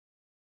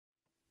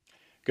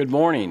Good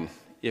morning.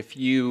 If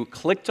you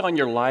clicked on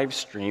your live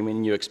stream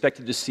and you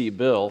expected to see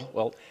Bill,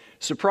 well,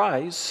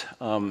 surprise,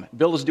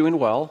 Bill is doing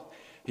well.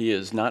 He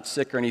is not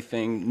sick or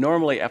anything.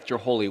 Normally after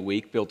Holy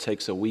Week, Bill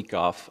takes a week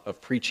off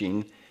of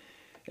preaching.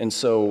 And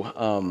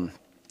so,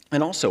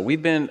 and also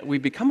we've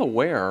become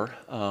aware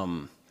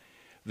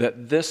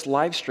that this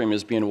live stream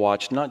is being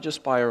watched not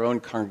just by our own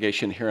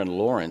congregation here in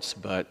Lawrence,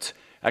 but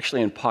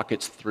actually in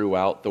pockets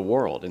throughout the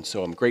world. And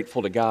so I'm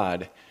grateful to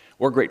God.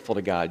 We're grateful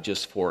to God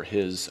just for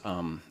his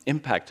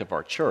impact of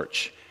our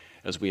church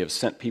as we have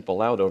sent people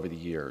out over the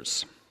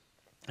years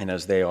and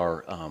as they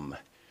are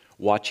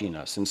watching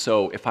us. And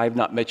so if I have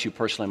not met you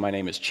personally, my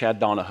name is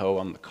Chad Donohoe.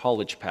 I'm the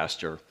college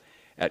pastor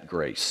at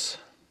Grace.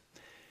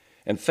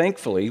 And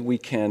thankfully, we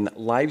can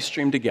live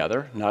stream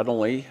together, not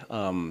only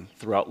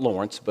throughout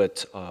Lawrence,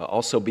 but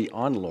also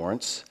beyond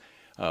Lawrence.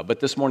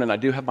 But this morning, I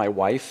do have my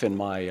wife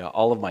and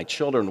all of my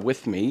children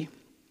with me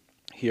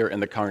here in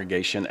the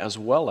congregation, as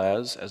well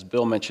as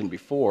Bill mentioned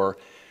before,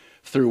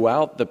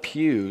 throughout the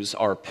pews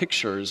are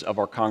pictures of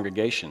our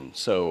congregation.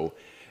 So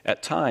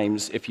at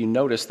times, if you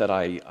notice that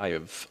I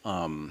have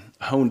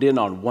honed in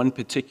on one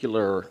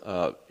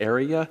particular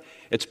area,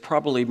 it's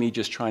probably me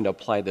just trying to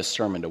apply this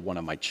sermon to one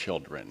of my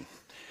children.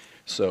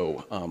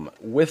 So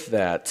with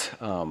that,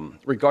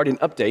 regarding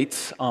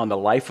updates on the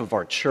life of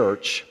our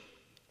church,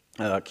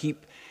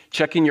 keep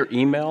checking your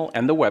email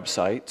and the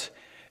website.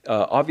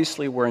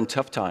 Obviously, we're in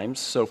tough times,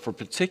 so for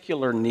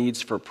particular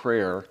needs for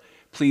prayer,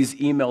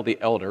 please email the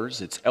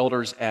elders. It's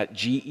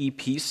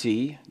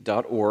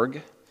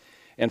elders@gepc.org.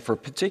 And for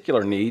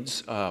particular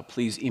needs,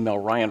 please email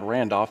Ryan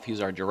Randolph.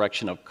 He's our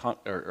director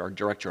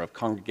of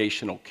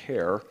congregational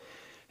care.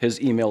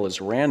 His email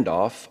is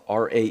Randolph,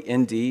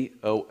 Randolph,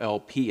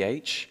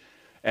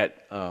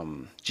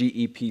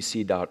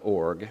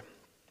 @gepc.org.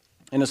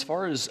 And as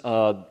far as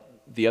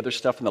the other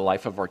stuff in the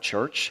life of our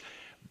church,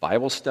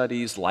 Bible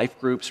studies, life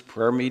groups,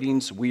 prayer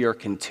meetings, we are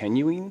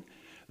continuing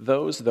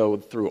those, though,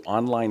 through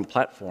online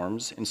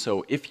platforms. And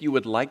so if you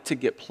would like to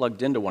get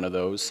plugged into one of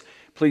those,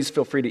 please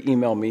feel free to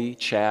email me,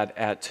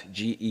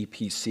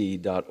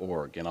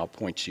 chad@gepc.org, and I'll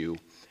point you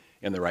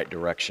in the right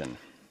direction.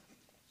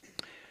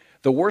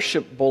 The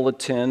worship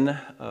bulletin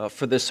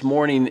for this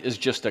morning is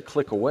just a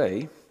click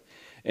away.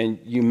 And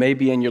you may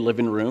be in your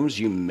living rooms,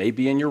 you may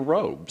be in your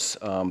robes,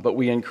 but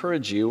we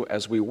encourage you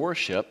as we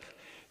worship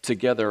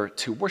together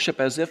to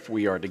worship as if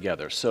we are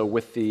together. So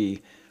with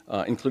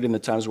including the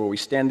times where we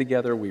stand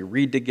together, we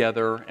read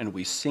together, and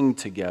we sing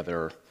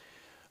together,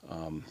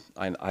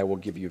 and I will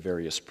give you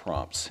various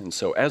prompts. And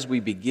so as we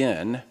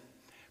begin,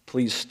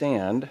 please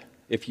stand,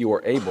 if you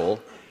are able,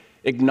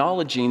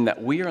 acknowledging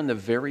that we are in the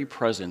very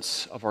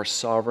presence of our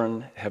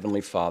sovereign Heavenly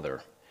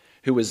Father,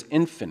 who is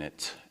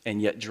infinite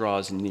and yet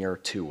draws near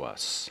to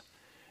us.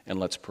 And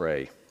let's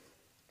pray.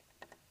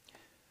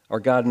 Our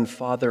God and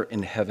Father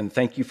in heaven,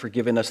 thank you for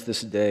giving us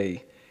this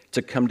day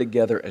to come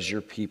together as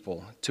your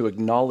people, to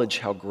acknowledge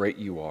how great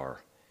you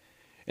are.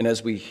 And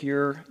as we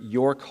hear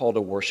your call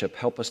to worship,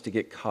 help us to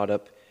get caught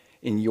up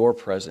in your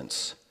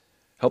presence.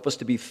 Help us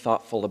to be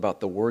thoughtful about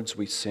the words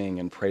we sing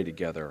and pray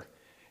together,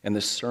 and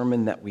the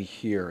sermon that we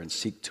hear and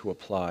seek to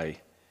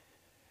apply.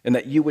 And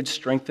that you would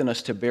strengthen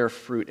us to bear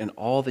fruit in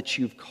all that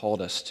you've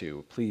called us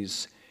to.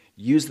 Please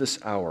use this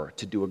hour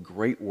to do a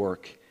great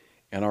work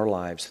in our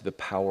lives through the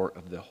power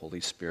of the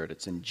Holy Spirit.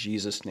 It's in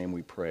Jesus' name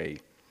we pray.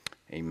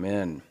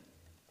 Amen.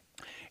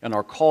 And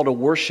our call to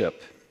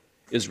worship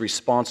is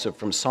responsive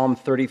from Psalm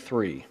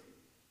 33.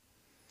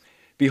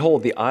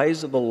 Behold, the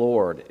eyes of the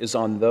Lord is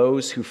on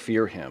those who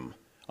fear him,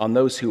 on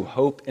those who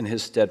hope in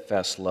his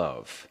steadfast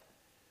love.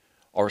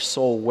 Our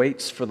soul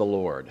waits for the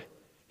Lord.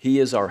 He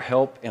is our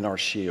help and our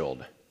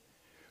shield.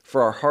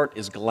 For our heart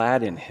is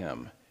glad in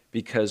him,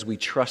 because we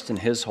trust in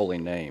his holy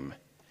name.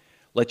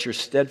 Let your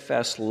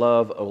steadfast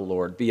love, O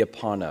Lord, be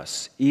upon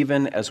us,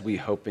 even as we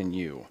hope in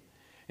you.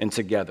 And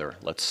together,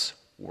 let's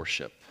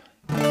worship.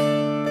 Praise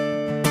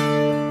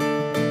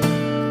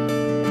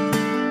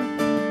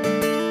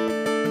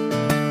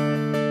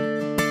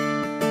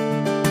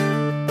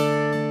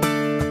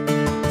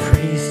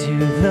to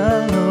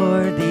the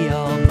Lord, the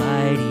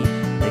Almighty,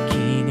 the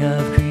King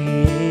of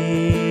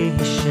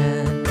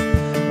creation.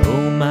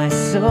 Oh, my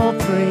soul,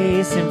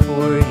 praise him,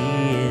 for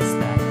he is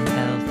thy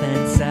health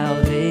and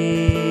salvation.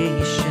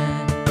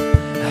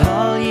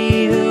 All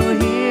ye who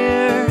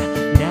hear,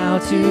 now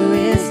to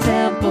his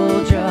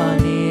temple draw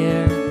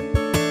near.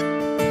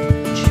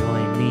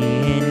 Join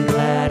me in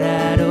glad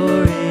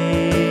adoration.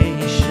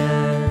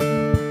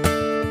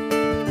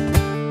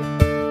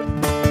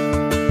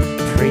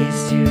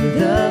 Praise to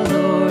the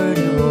Lord,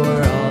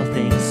 o'er all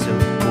things so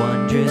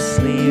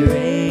wondrously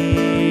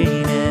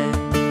reigneth.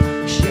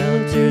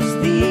 Shelters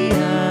thee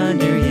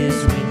under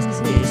his wings,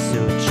 is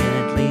so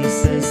gently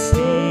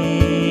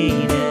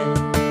sustaineth.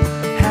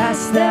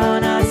 Hast thou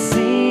not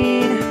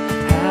seen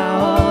how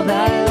all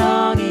thy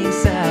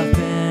longings have been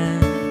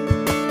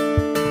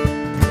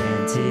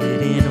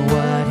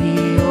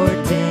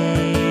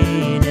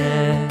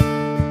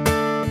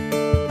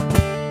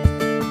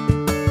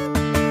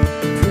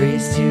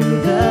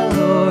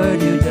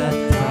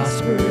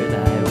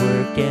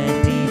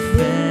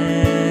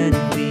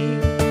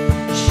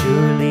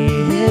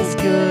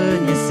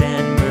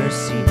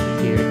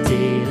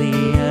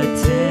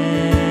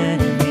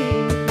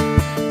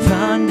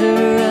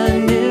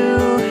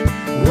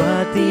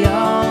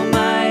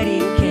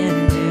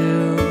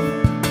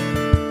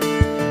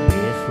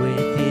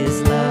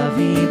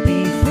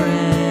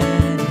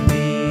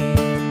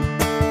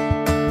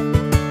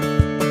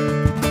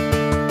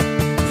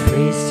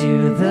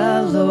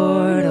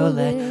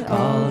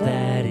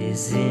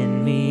is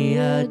in me,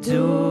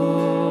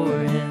 adore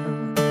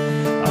him.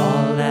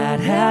 All that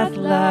hath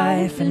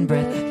life and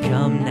breath,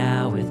 come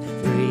now with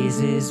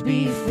praises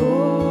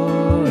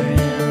before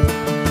him.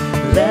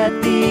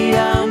 Let the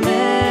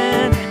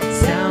amen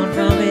sound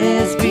from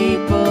his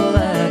people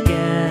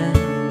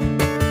again.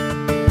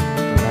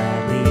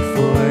 Gladly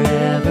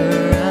forever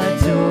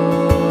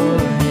adore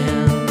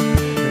him.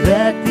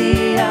 Let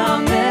the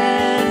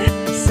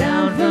amen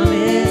sound from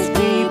his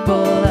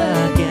people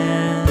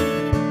again.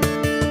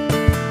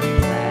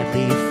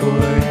 Gladly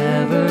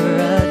forever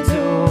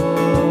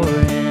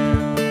adore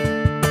him.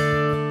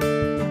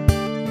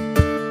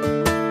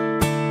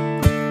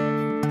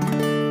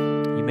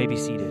 You may be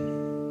seated.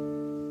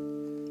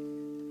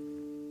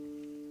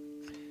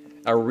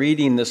 Our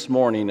reading this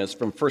morning is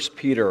from 1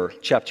 Peter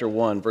chapter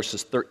 1,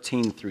 verses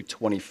 13 through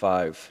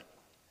 25.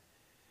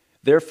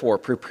 Therefore,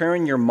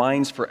 preparing your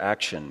minds for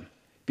action,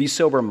 be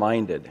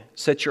sober-minded,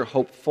 set your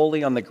hope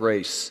fully on the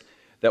grace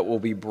that will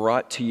be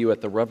brought to you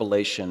at the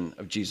revelation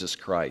of Jesus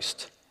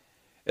Christ.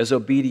 As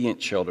obedient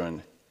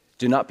children,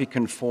 do not be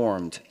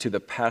conformed to the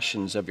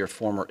passions of your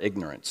former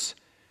ignorance,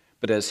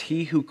 but as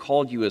he who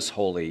called you is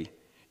holy,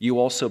 you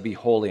also be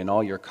holy in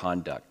all your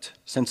conduct,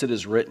 since it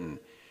is written,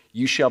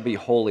 you shall be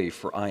holy,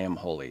 for I am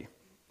holy.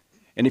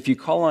 And if you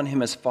call on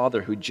him as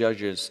Father who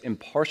judges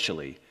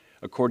impartially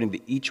according to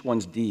each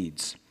one's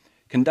deeds,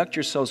 conduct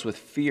yourselves with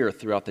fear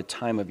throughout the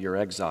time of your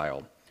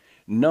exile,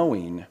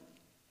 knowing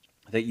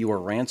that you are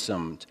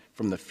ransomed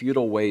from the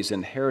futile ways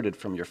inherited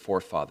from your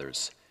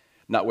forefathers,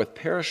 not with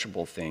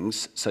perishable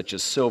things such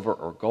as silver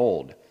or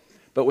gold,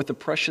 but with the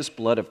precious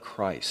blood of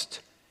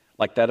Christ,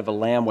 like that of a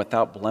lamb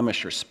without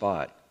blemish or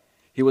spot.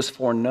 He was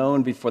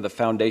foreknown before the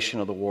foundation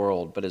of the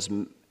world, but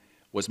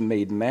was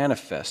made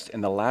manifest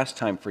in the last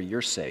time for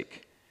your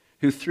sake,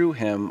 who through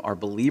him are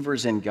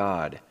believers in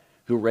God,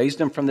 who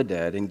raised him from the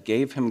dead and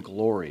gave him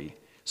glory,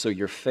 so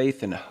your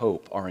faith and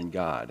hope are in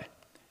God.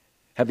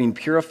 Having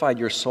purified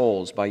your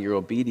souls by your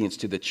obedience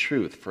to the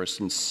truth for a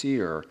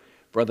sincere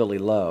brotherly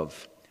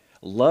love,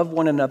 love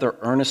one another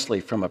earnestly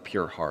from a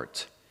pure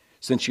heart,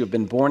 since you have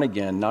been born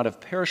again, not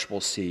of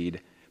perishable seed,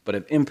 but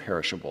of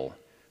imperishable,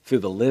 through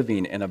the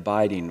living and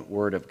abiding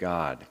Word of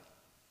God.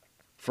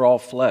 For all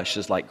flesh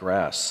is like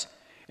grass,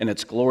 and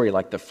its glory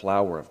like the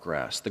flower of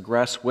grass. The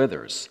grass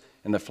withers,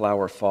 and the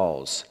flower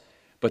falls,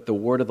 but the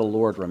word of the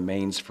Lord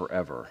remains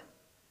forever.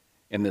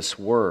 And this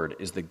word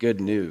is the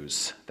good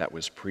news that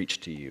was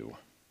preached to you.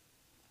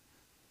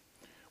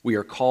 We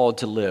are called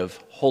to live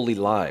holy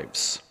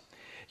lives,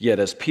 yet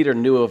as Peter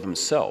knew of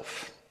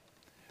himself,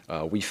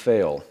 we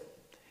fail.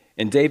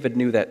 And David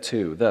knew that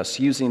too. Thus,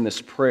 using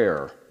this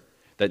prayer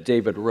that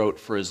David wrote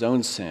for his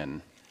own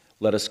sin,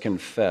 let us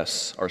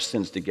confess our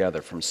sins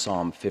together from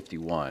Psalm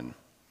 51.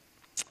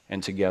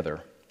 And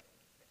together,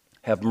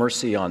 have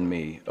mercy on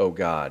me, O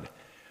God,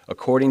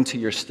 according to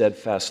your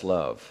steadfast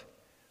love.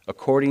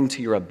 According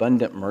to your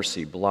abundant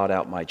mercy, blot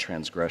out my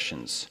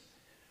transgressions.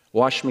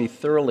 Wash me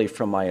thoroughly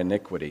from my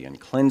iniquity and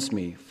cleanse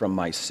me from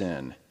my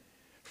sin.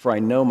 For I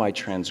know my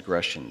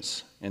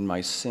transgressions, and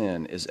my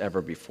sin is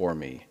ever before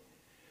me.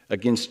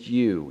 Against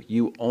you,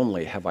 you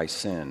only have I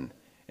sinned,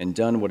 and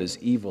done what is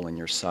evil in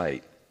your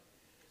sight,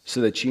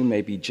 so that you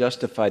may be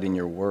justified in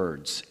your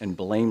words and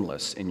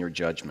blameless in your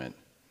judgment.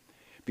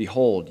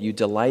 Behold, you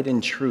delight in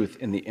truth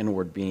in the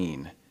inward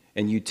being,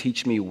 and you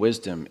teach me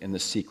wisdom in the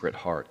secret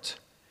heart.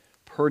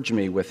 Purge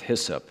me with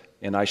hyssop,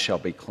 and I shall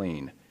be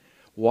clean.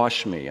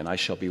 Wash me, and I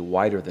shall be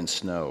whiter than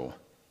snow.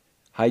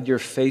 Hide your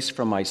face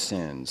from my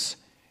sins,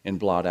 and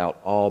blot out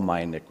all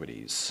my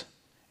iniquities.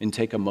 And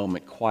take a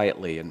moment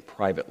quietly and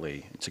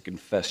privately to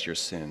confess your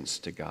sins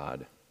to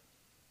God.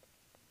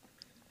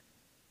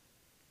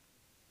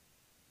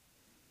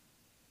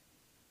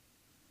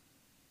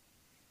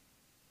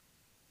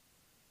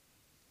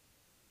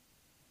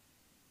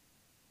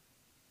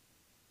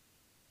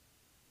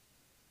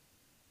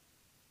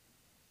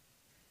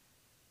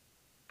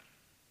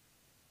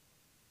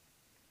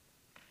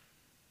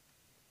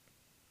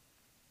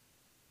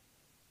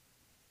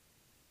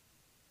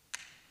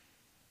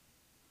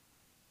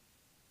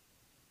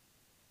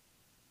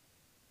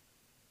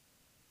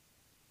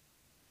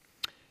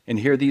 And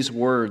hear these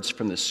words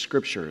from the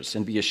Scriptures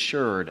and be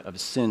assured of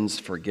sins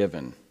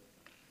forgiven.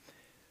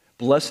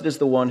 Blessed is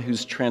the one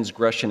whose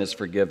transgression is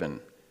forgiven,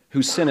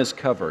 whose sin is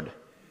covered.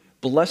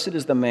 Blessed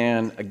is the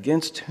man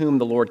against whom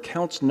the Lord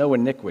counts no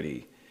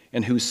iniquity,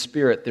 and whose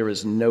spirit there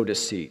is no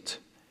deceit.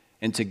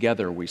 And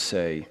together we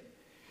say,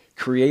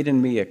 create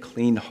in me a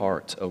clean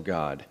heart, O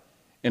God,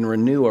 and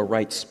renew a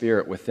right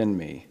spirit within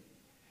me.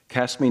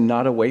 Cast me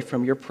not away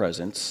from your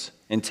presence,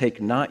 and take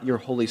not your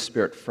Holy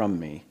Spirit from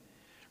me.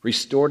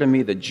 Restore to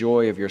me the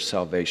joy of your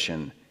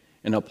salvation,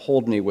 and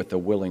uphold me with a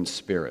willing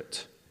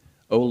spirit.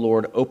 O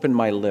Lord, open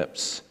my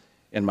lips,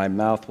 and my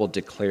mouth will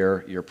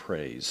declare your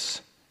praise.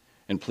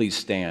 And please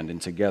stand,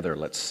 and together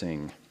let's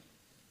sing.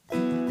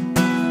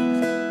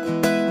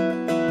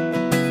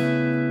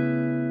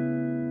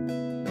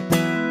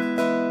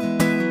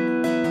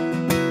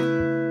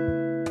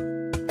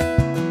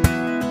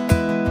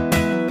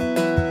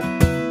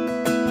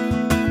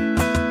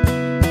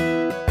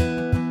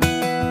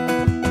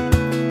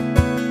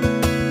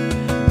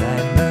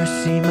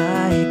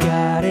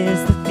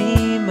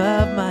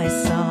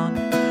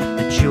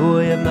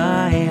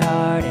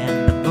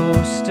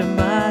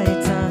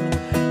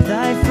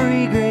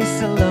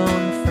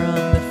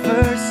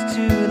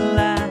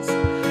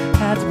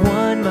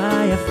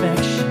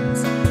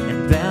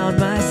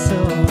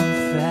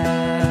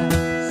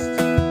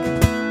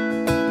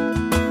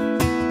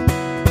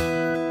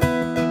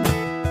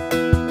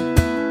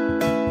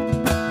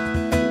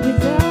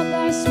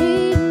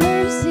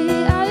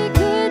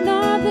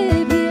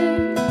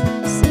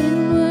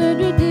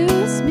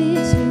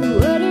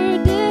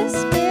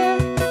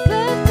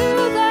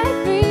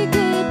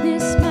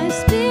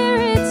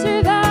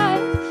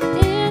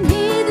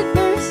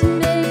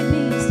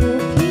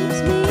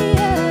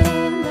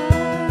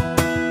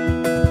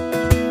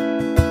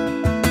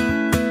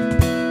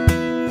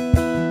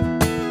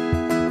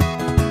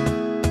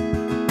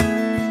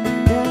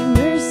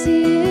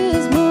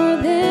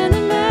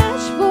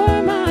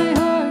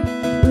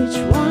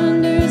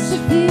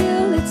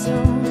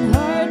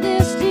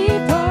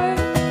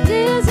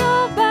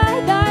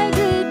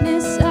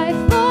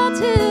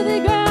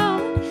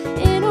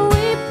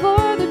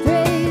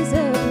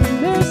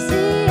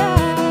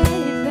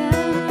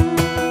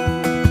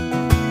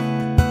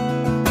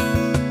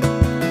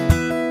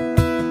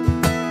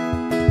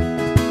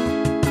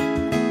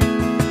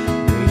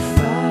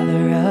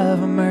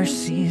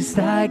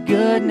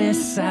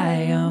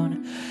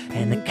 Zion,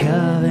 and the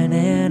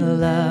covenant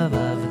love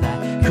of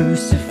thy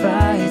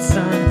crucified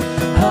Son.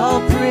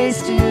 All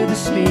praise to the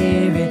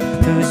Spirit,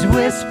 whose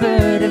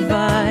whisper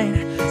divine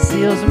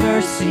seals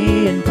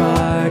mercy and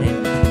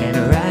pardon, and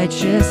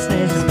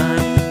righteousness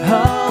mine.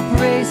 All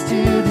praise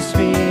to the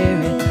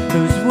Spirit,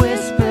 whose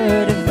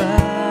whisper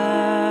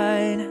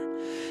divine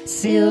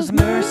seals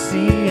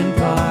mercy and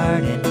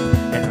pardon,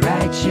 and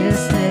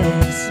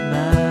righteousness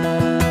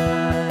mine.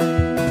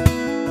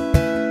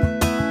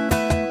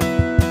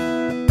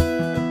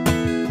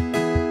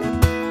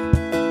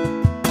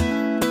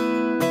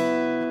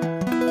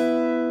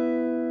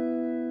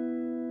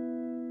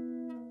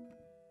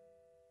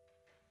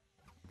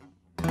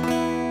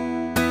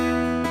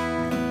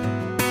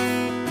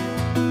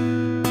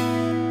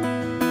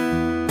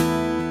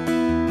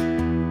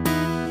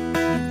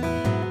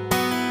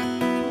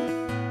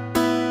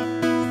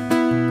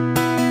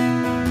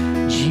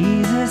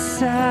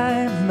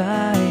 I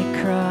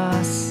my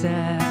cross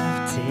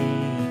have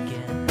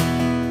taken,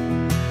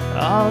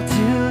 all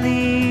to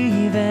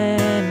leave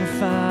and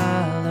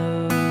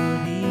follow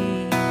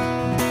thee,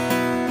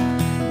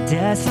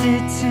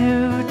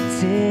 destitute,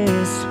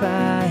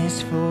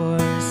 despised,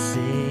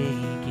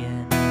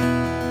 forsaken.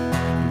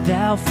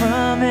 Thou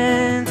from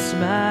whence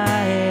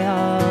my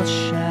all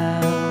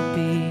shall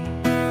be.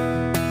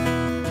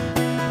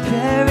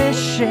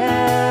 Perish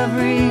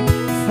every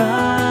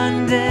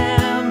fond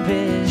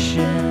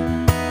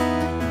ambition,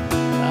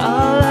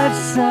 all I've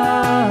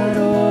sought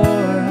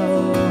or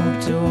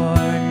hoped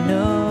or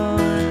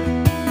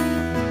known,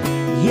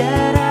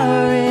 yet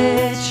how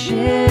rich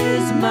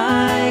is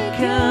my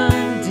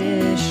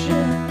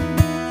condition.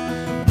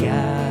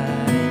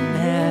 God and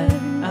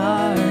heaven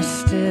are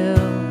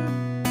still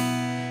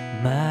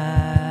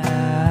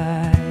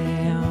my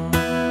own.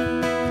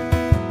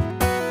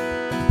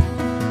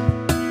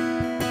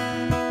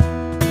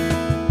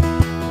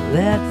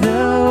 Let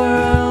the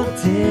world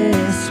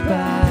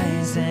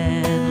despise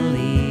and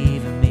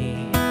leave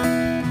me.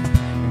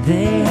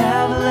 They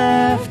have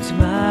left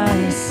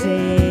my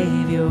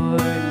Savior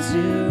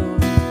too.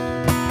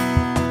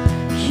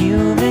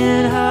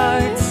 Human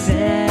hearts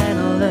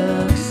and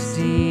looks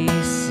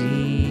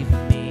deceive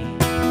me.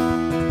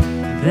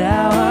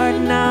 Thou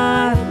art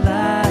not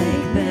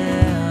like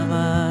them,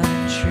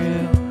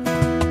 untrue.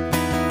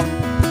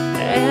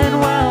 And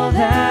while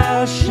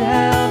thou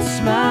shalt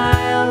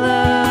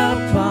smile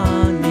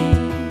upon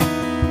me,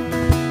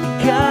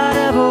 God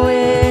of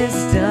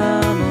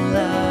wisdom,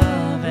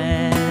 love,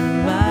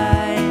 and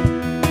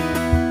might,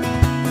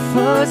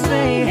 foes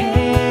may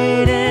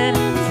hate and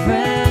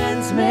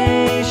friends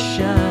may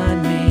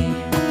shun me.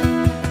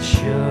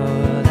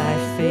 Show thy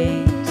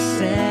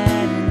face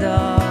and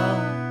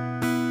all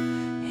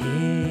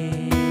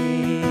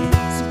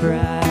is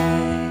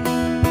bright.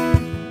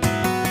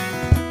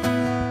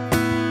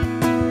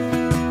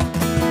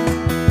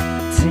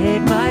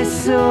 Take my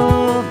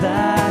soul,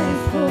 thy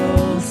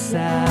full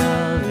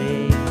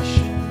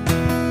salvation.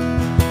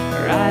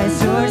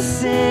 Rise o'er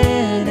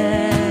sin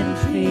and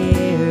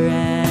fear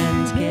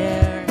and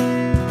care.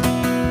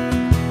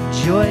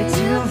 Joy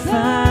to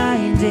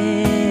find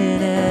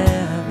in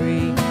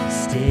every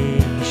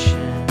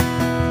station.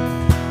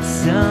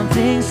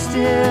 Something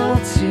still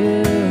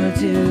to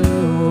do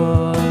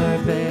or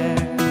bear.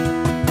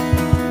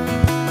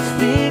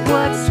 Think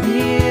what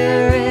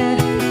spirit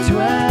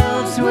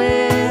dwells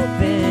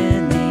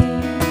within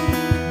thee.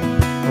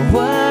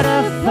 What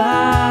a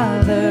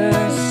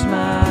Father's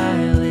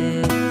smile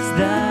is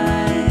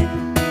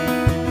thine.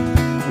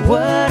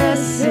 What a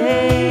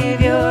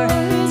Savior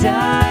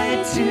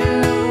died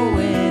to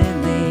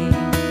win thee.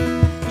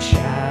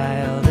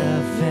 Child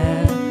of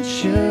heaven,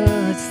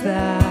 shouldst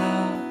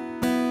thou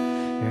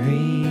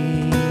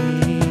read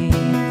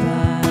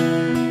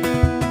mine.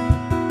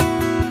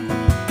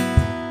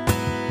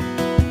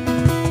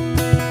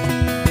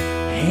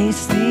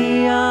 Haste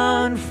thee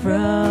on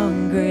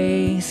from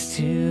grace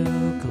to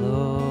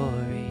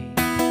glory,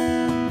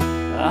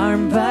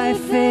 armed by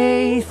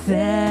faith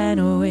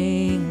and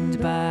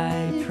winged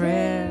by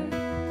prayer.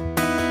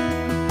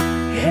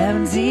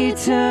 Heaven's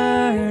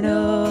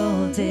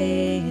eternal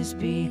days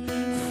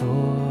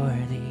before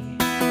thee.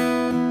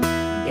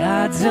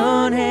 God's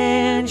own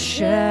hand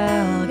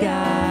shall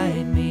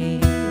guide me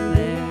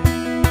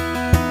there.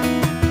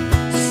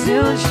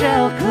 Soon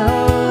shall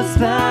close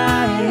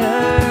thy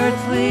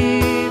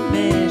earthly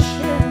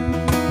mission.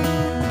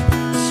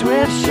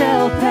 Swift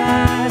shall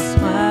pass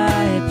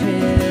my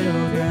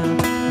pilgrim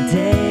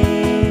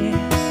days.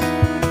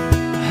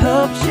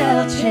 Hope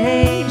shall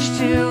change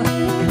to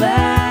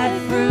glad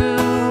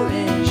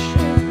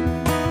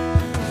fruition.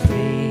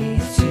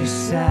 Faith to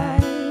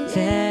sight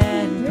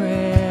and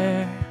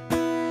prayer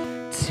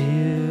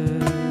to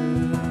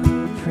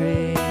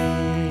pray.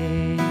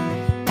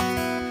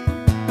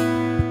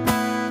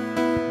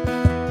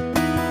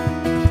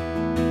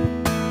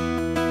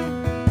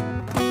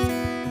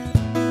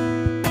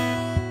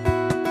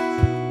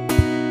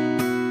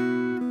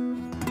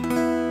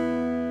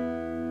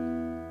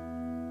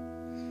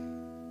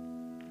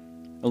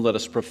 And let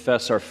us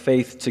profess our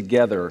faith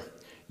together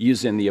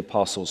using the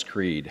Apostles'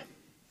 Creed.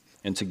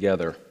 And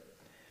together,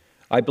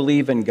 I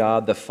believe in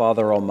God the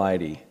Father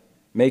Almighty,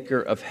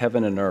 maker of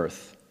heaven and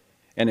earth,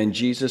 and in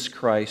Jesus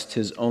Christ,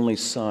 his only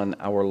Son,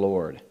 our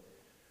Lord,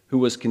 who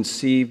was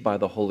conceived by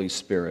the Holy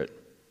Spirit,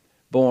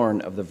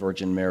 born of the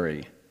Virgin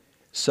Mary,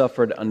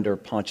 suffered under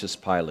Pontius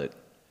Pilate,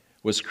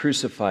 was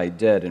crucified,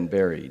 dead, and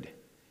buried.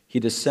 He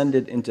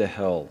descended into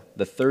hell.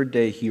 The third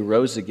day he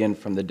rose again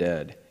from the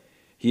dead.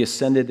 He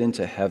ascended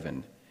into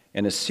heaven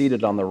and is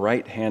seated on the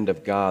right hand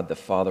of God the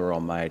Father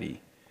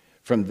Almighty.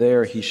 From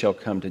there he shall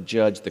come to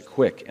judge the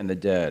quick and the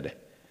dead.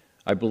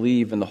 I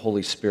believe in the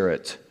Holy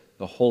Spirit,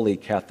 the holy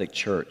Catholic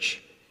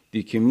Church,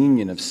 the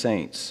communion of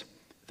saints,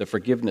 the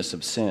forgiveness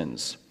of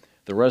sins,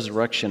 the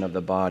resurrection of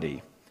the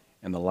body,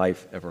 and the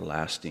life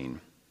everlasting.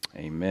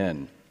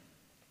 Amen.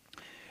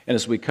 And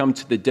as we come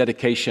to the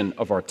dedication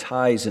of our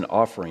tithes and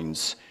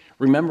offerings,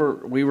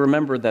 we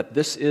remember that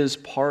this is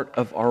part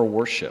of our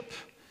worship,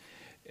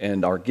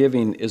 and our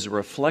giving is a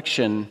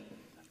reflection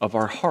of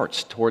our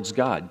hearts towards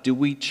God. Do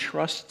we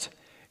trust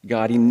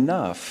God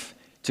enough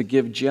to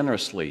give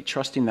generously,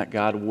 trusting that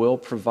God will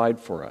provide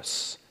for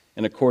us?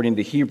 And according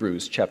to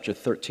Hebrews chapter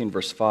 13,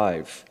 verse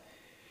 5,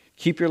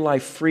 keep your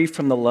life free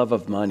from the love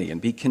of money and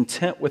be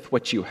content with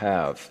what you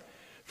have,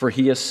 for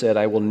he has said,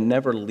 I will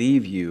never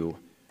leave you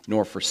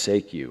nor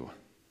forsake you.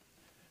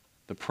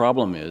 The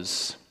problem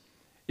is,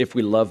 if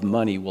we love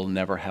money, we'll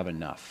never have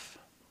enough.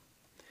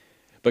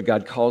 But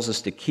God calls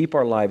us to keep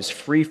our lives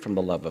free from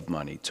the love of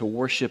money, to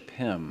worship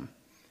him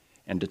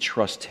and to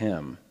trust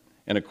him.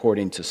 And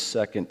according to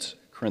 2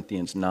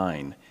 Corinthians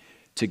 9,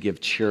 to give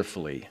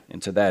cheerfully.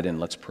 And to that end,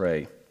 let's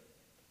pray.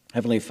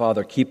 Heavenly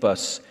Father, keep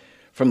us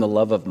from the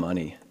love of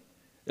money,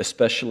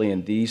 especially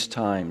in these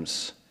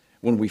times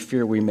when we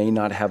fear we may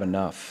not have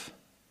enough.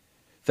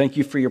 Thank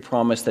you for your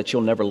promise that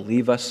you'll never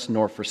leave us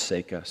nor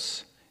forsake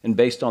us. And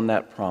based on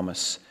that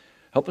promise,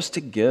 help us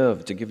to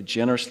give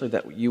generously,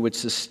 that you would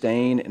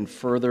sustain and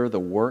further the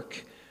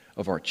work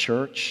of our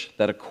church,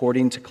 that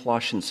according to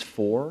Colossians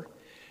 4,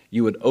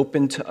 you would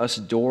open to us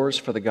doors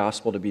for the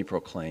gospel to be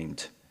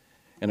proclaimed.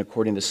 And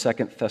according to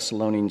 2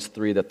 Thessalonians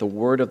 3, that the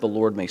word of the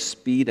Lord may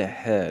speed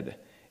ahead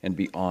and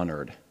be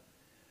honored.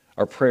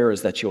 Our prayer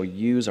is that you'll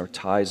use our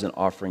tithes and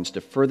offerings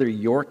to further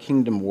your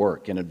kingdom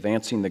work in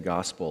advancing the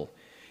gospel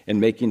and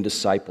making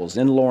disciples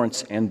in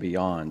Lawrence and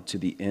beyond to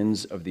the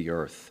ends of the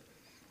earth.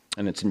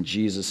 And it's in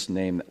Jesus'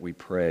 name that we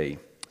pray.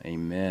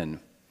 Amen.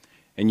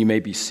 And you may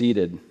be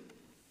seated.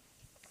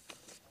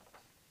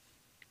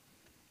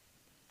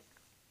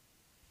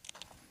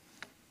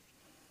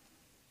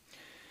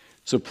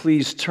 So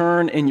please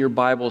turn in your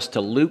Bibles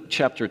to Luke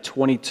chapter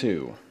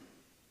 22.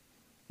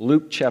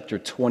 Luke chapter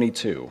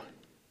 22.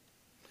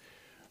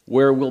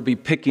 Where we'll be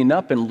picking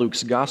up in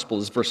Luke's gospel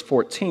is verse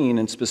 14,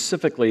 and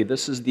specifically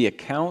this is the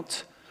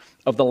account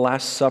of the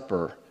Last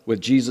Supper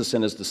with Jesus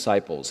and his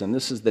disciples, and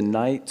this is the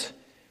night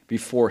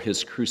before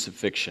his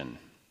crucifixion.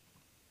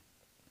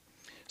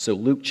 So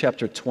Luke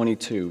chapter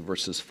 22,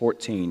 verses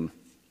 14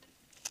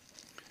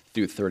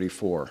 through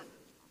 34.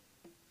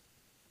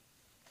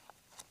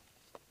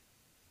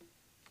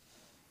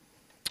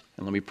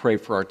 And let me pray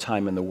for our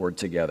time in the Word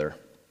together.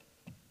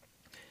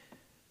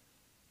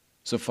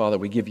 So, Father,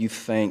 we give you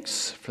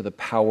thanks for the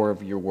power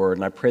of your Word,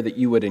 and I pray that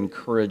you would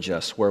encourage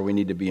us where we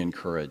need to be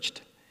encouraged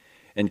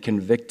and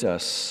convict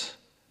us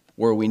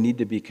where we need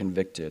to be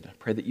convicted. I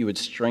pray that you would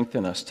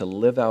strengthen us to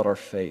live out our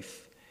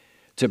faith,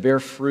 to bear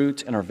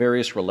fruit in our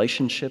various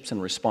relationships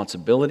and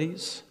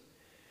responsibilities.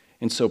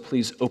 And so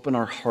please open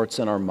our hearts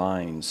and our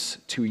minds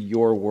to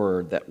your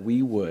word, that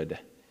we would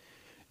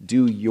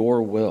do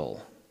your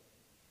will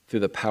through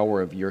the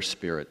power of your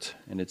Spirit.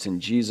 And it's in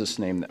Jesus'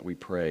 name that we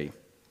pray.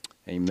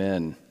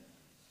 Amen.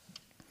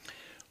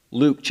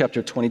 Luke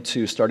chapter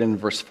 22, starting in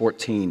verse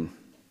 14.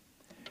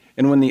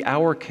 And when the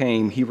hour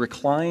came, he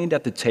reclined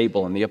at the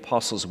table and the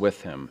apostles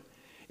with him.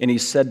 And he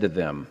said to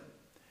them,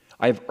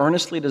 I have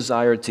earnestly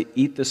desired to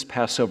eat this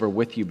Passover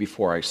with you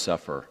before I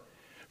suffer.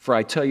 For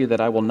I tell you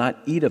that I will not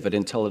eat of it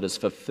until it is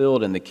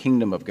fulfilled in the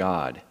kingdom of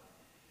God.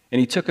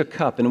 And he took a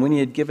cup, and when he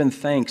had given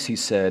thanks, he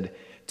said,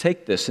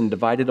 Take this and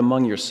divide it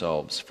among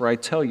yourselves. For I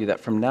tell you that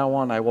from now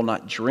on I will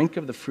not drink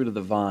of the fruit of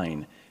the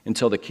vine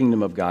until the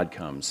kingdom of God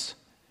comes.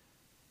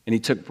 And he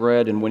took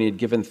bread, and when he had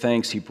given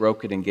thanks, he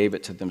broke it and gave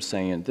it to them,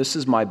 saying, This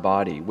is my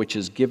body, which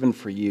is given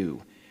for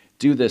you.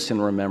 Do this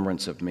in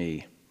remembrance of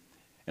me.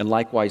 And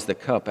likewise the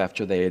cup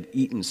after they had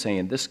eaten,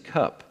 saying, This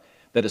cup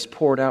that is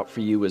poured out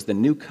for you is the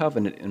new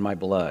covenant in my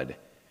blood.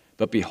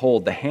 But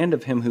behold, the hand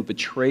of him who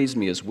betrays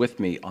me is with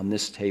me on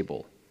this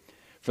table.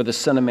 For the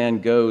Son of Man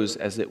goes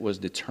as it was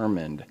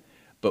determined,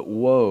 but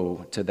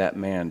woe to that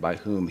man by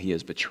whom he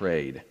is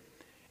betrayed.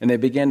 And they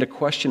began to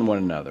question one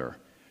another,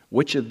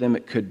 which of them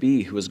it could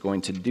be who was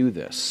going to do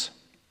this.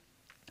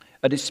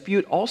 A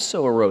dispute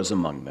also arose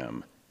among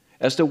them,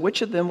 as to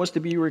which of them was to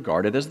be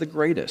regarded as the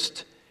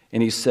greatest.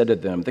 And he said to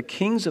them, The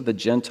kings of the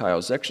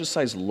Gentiles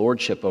exercise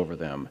lordship over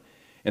them,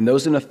 and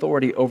those in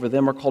authority over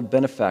them are called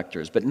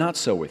benefactors, but not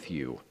so with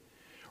you.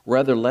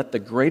 Rather, let the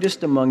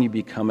greatest among you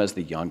become as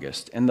the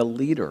youngest, and the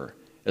leader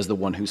as the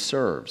one who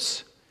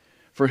serves.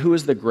 For who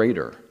is the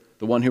greater,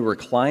 the one who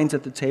reclines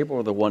at the table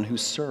or the one who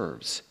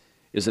serves?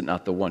 Is it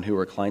not the one who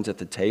reclines at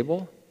the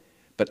table?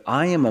 But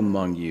I am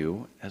among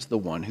you as the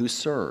one who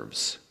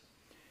serves.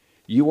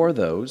 You are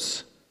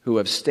those who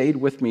have stayed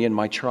with me in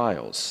my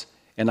trials,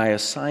 and I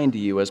assign to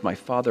you, as my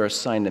Father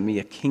assigned to me,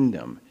 a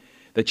kingdom,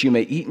 that you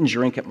may eat and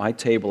drink at my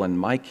table in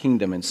my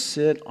kingdom and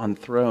sit on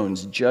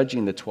thrones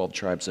judging the 12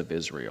 tribes of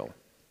Israel.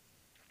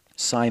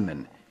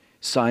 Simon,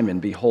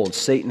 Simon, behold,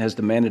 Satan has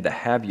demanded to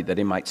have you that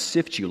he might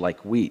sift you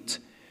like wheat.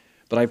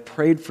 But I've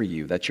prayed for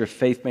you that your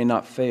faith may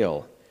not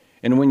fail,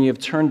 and when you have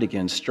turned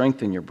again,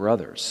 strengthen your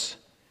brothers.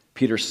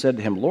 Peter said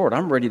to him, Lord,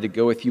 I'm ready to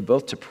go with you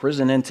both to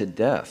prison and to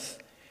death.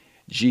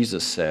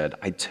 Jesus said,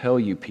 I tell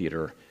you,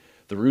 Peter,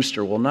 the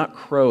rooster will not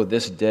crow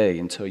this day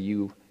until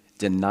you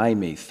deny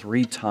me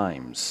 3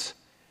 times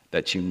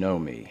that you know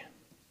me.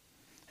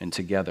 And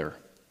together,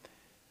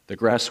 the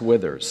grass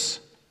withers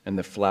and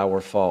the flower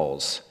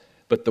falls,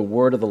 but the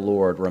word of the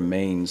Lord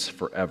remains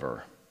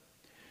forever.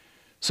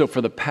 So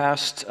for the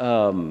past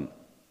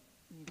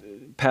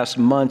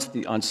months,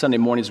 on Sunday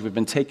mornings, we've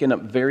been taking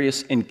up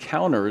various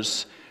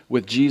encounters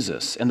with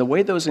Jesus, and the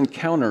way those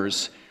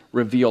encounters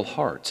reveal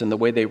hearts and the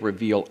way they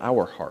reveal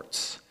our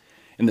hearts.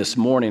 And this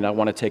morning, I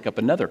want to take up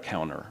another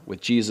encounter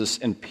with Jesus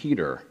and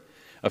Peter.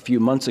 A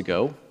few months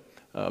ago,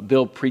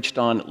 Bill preached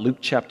on Luke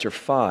chapter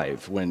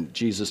 5 when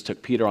Jesus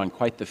took Peter on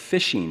quite the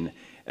fishing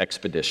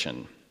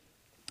expedition.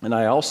 And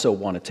I also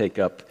want to take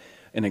up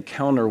an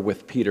encounter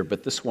with Peter,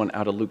 but this one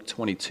out of Luke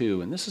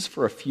 22, and this is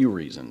for a few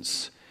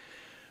reasons.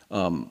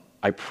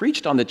 I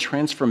preached on the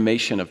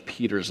transformation of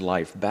Peter's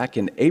life back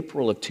in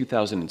April of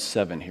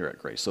 2007 here at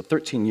Grace, so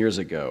 13 years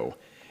ago.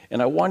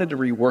 And I wanted to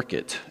rework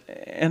it,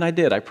 and I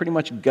did. I pretty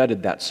much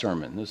gutted that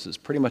sermon. This is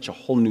pretty much a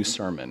whole new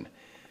sermon.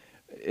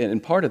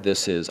 And part of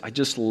this is I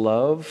just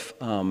love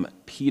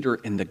Peter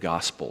in the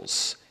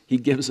Gospels. He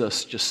gives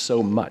us just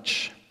so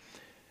much.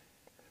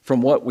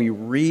 From what we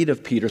read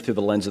of Peter through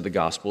the lens of the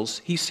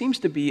Gospels, he seems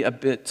to be a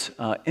bit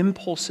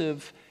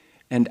impulsive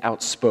and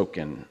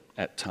outspoken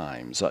at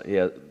times. He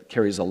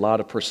carries a lot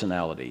of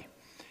personality.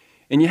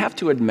 And you have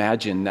to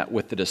imagine that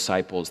with the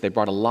disciples, they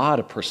brought a lot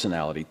of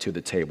personality to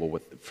the table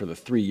for the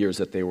 3 years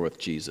that they were with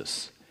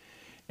Jesus.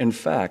 In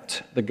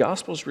fact, the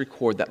Gospels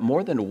record that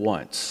more than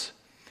once,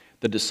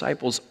 the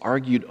disciples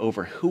argued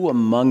over who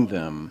among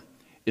them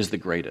is the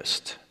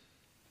greatest.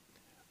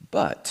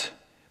 But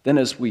then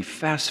as we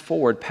fast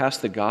forward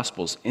past the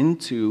Gospels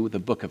into the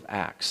book of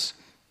Acts,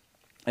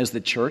 as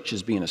the church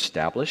is being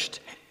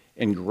established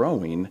and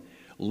growing,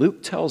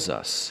 Luke tells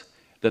us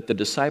that the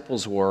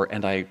disciples were,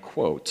 and I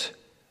quote,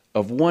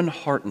 of one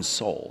heart and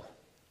soul.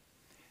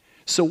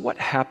 So what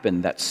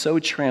happened that so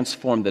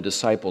transformed the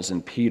disciples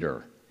and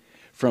Peter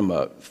from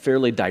a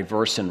fairly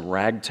diverse and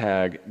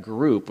ragtag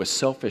group with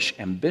selfish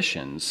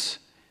ambitions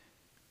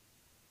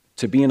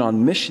to being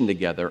on mission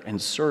together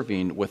and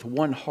serving with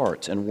one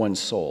heart and one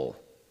soul?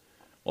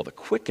 Well, the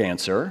quick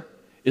answer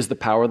is the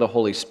power of the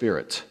Holy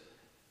Spirit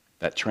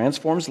that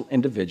transforms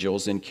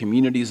individuals in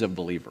communities of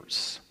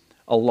believers,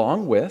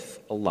 along with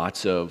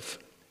lots of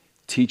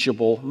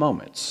teachable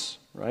moments,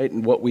 right?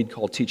 And what we'd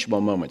call teachable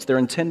moments. They're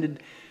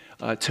intended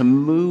to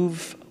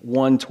move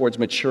one towards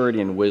maturity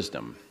and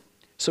wisdom.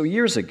 So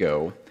years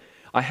ago,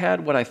 I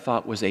had what I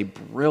thought was a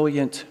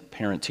brilliant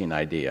parenting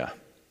idea.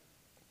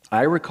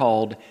 I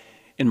recalled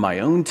in my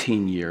own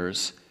teen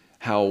years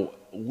how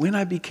when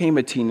I became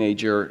a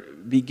teenager,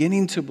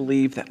 beginning to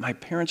believe that my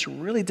parents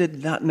really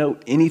did not know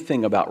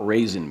anything about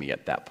raising me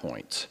at that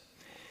point.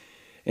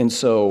 And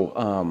so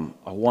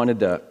I wanted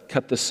to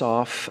cut this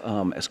off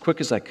as quick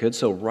as I could.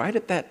 So right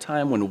at that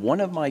time when one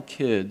of my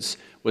kids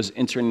was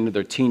entering into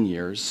their teen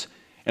years,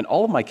 and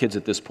all of my kids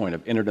at this point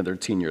have entered into their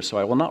teen years, so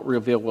I will not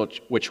reveal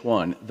which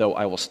one, though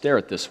I will stare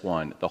at this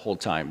one the whole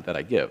time that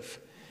I give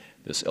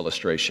this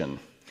illustration.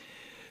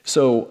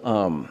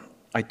 So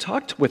I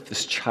talked with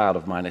this child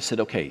of mine. I said,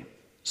 okay,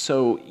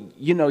 so,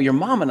 you know, your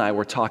mom and I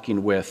were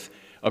talking with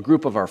a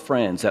group of our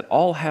friends that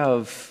all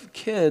have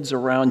kids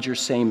around your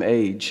same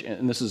age,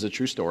 and this is a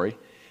true story,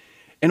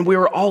 and we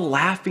were all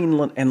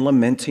laughing and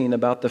lamenting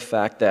about the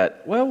fact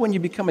that, well, when you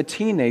become a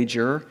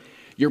teenager,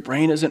 your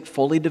brain isn't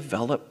fully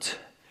developed,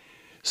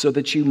 so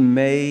that you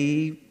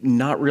may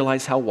not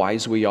realize how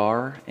wise we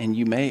are, and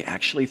you may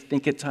actually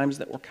think at times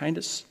that we're kind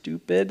of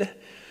stupid.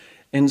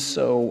 And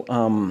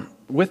so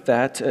with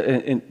that,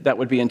 and that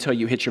would be until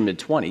you hit your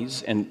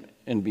mid-20s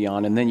and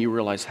beyond, and then you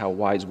realize how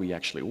wise we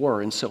actually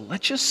were. And so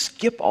let's just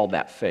skip all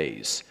that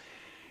phase.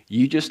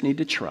 You just need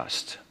to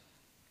trust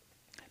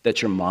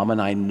that your mom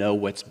and I know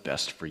what's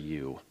best for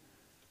you.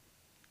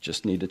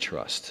 Just need to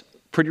trust.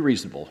 Pretty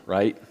reasonable,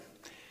 right?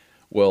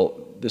 Well,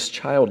 this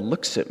child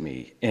looks at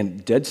me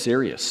and dead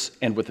serious,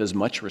 and with as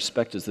much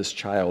respect as this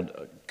child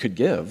could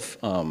give,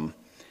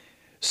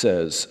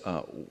 says,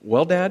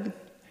 well, Dad,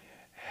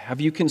 have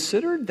you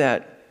considered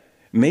that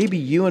maybe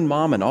you and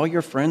Mom and all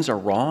your friends are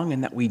wrong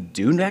and that we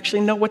do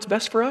actually know what's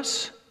best for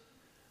us?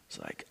 It's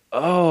like,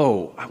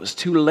 oh, I was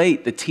too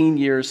late. The teen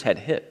years had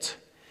hit.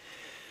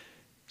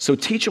 So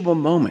teachable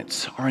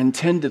moments are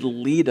intended to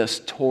lead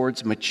us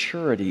towards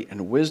maturity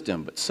and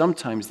wisdom, but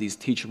sometimes these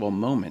teachable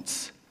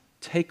moments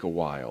take a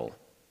while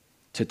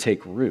to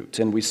take root.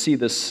 And we see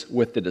this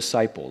with the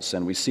disciples,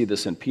 and we see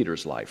this in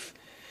Peter's life.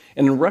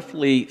 And in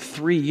roughly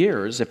 3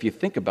 years, if you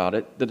think about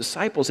it, the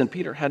disciples and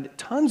Peter had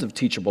tons of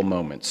teachable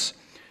moments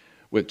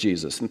with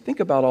Jesus. And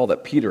think about all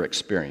that Peter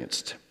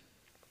experienced.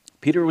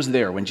 Peter was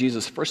there when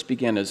Jesus first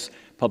began his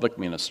public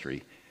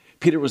ministry.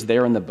 Peter was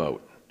there in the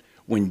boat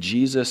when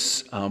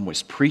Jesus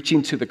was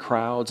preaching to the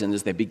crowds, and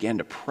as they began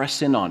to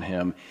press in on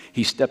him,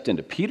 he stepped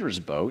into Peter's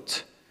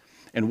boat.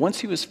 And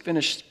once he was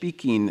finished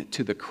speaking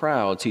to the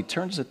crowds, he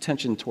turned his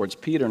attention towards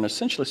Peter and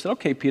essentially said,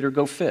 "Okay, Peter,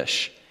 go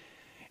fish."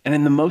 And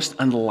in the most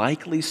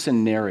unlikely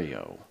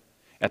scenario,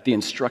 at the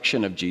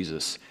instruction of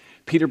Jesus,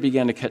 Peter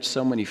began to catch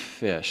so many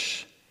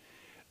fish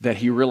that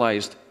he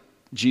realized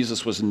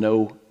Jesus was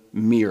no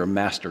mere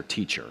master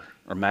teacher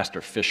or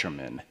master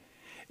fisherman.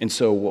 And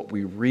so what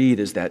we read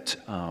is that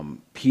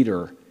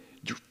Peter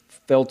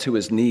fell to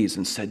his knees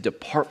and said,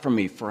 "Depart from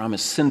me, for I'm a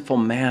sinful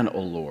man,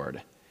 O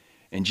Lord."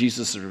 And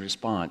Jesus'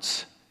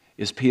 response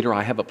is, "Peter,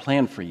 I have a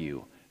plan for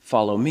you.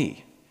 Follow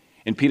me."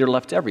 And Peter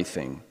left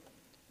everything,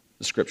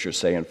 the scriptures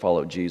say, and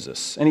followed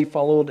Jesus. And he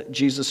followed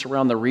Jesus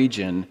around the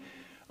region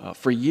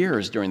for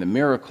years during the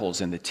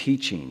miracles and the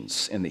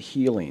teachings and the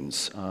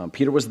healings.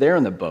 Peter was there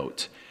in the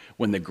boat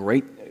when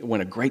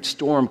a great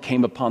storm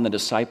came upon the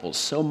disciples,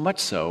 so much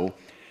so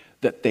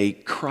that they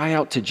cry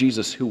out to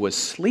Jesus, who was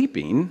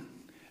sleeping,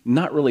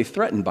 not really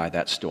threatened by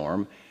that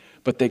storm,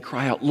 but they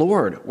cry out,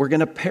 "Lord, we're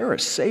going to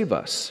perish, save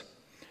us."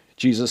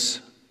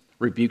 Jesus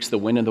rebukes the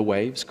wind and the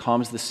waves,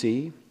 calms the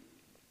sea,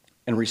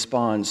 and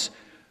responds,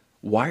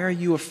 "Why are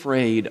you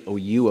afraid, O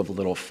you of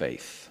little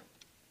faith?"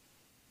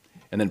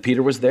 And then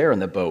Peter was there in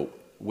the boat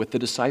with the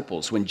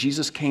disciples. When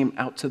Jesus came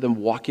out to them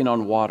walking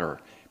on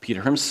water,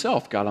 Peter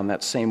himself got on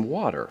that same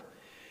water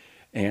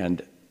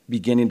and,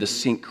 beginning to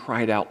sink,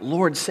 cried out,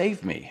 "Lord,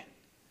 save me."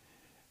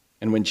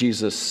 And when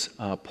Jesus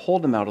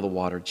pulled him out of the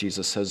water,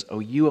 Jesus says, "O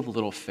you of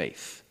little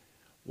faith,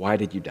 why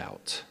did you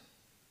doubt?"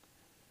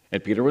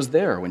 And Peter was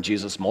there when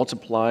Jesus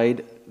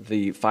multiplied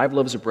the 5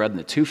 loaves of bread and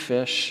the 2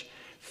 fish,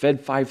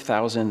 fed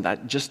 5,000.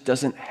 That just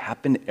doesn't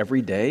happen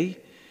every day.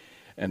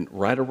 And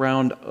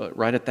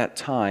right at that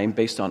time,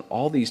 based on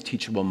all these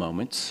teachable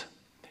moments,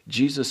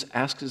 Jesus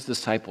asked his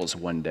disciples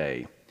one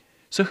day,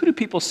 "So who do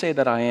people say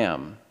that I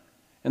am?"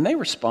 And they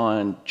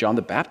respond, "John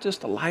the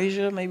Baptist,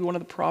 Elijah, maybe one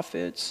of the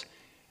prophets."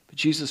 But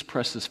Jesus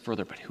presses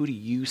further, "But who do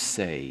you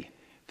say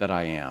that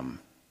I am?"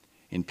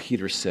 And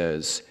Peter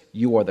says,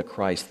 "You are the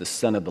Christ, the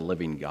Son of the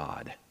living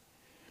God."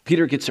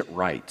 Peter gets it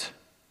right.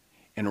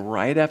 And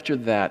right after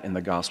that in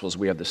the Gospels,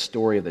 we have the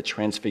story of the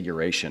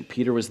Transfiguration.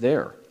 Peter was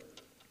there.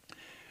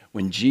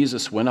 When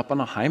Jesus went up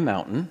on a high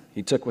mountain,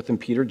 he took with him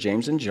Peter,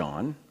 James, and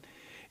John,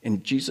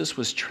 and Jesus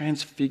was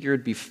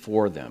transfigured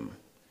before them.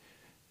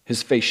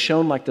 His face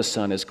shone like the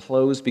sun, his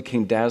clothes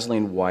became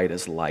dazzling white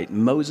as light.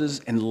 Moses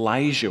and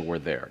Elijah were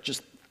there.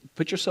 Just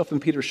put yourself in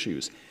Peter's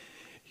shoes.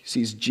 He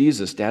sees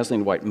Jesus,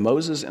 dazzling white,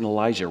 Moses and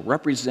Elijah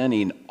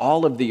representing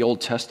all of the Old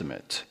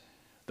Testament,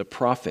 the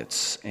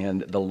prophets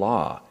and the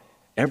law,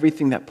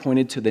 everything that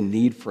pointed to the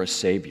need for a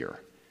Savior.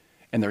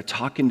 And they're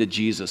talking to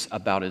Jesus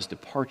about his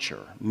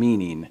departure,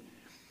 meaning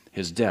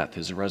his death,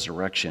 his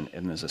resurrection,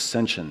 and his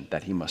ascension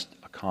that he must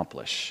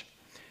accomplish.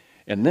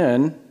 And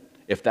then,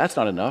 if that's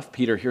not enough,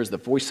 Peter hears the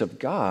voice of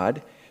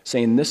God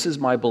saying, "This is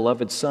my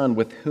beloved Son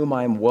with whom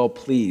I am well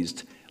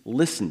pleased.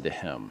 Listen to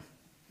him."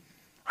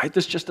 Right?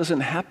 This just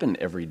doesn't happen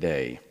every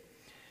day.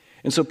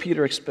 And so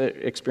Peter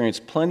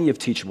experienced plenty of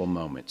teachable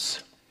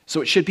moments.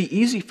 So it should be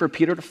easy for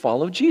Peter to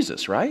follow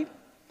Jesus, right?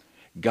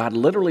 God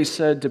literally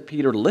said to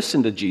Peter,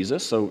 "Listen to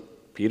Jesus," so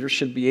Peter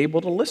should be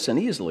able to listen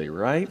easily,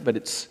 right?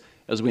 But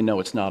as we know,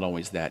 it's not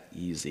always that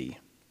easy.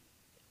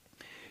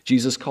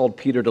 Jesus called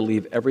Peter to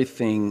leave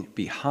everything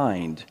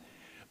behind,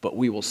 but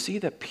we will see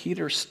that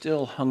Peter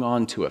still hung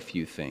on to a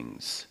few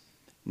things,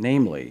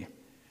 namely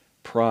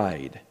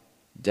pride,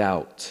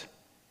 doubt,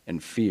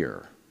 and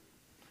fear.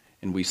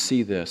 And we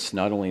see this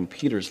not only in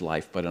Peter's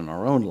life, but in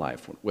our own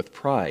life with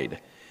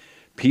pride.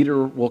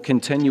 Peter will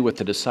continue with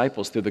the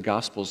disciples through the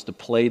Gospels to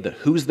play the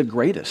who's the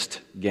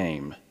greatest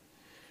game,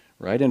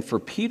 right? And for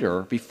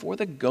Peter, before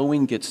the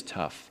going gets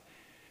tough,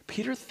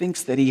 Peter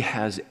thinks that he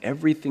has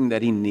everything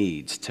that he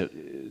needs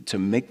to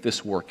make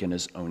this work in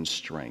his own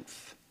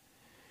strength.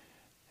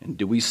 And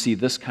do we see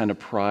this kind of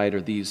pride or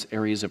these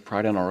areas of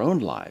pride in our own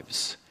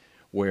lives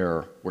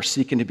where we're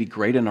seeking to be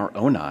great in our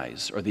own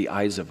eyes or the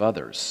eyes of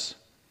others?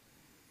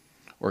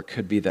 Or it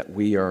could be that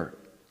we are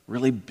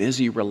really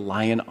busy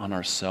relying on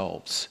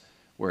ourselves,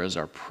 whereas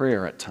our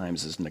prayer at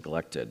times is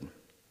neglected.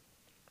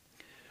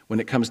 When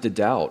it comes to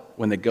doubt,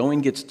 when the going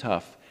gets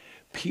tough,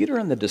 Peter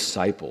and the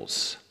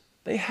disciples,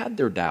 they had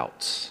their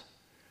doubts.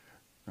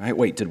 Right?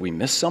 Wait, did we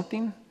miss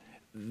something?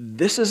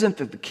 This isn't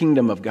the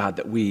kingdom of God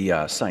that we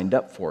signed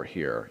up for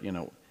here,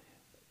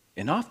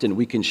 And often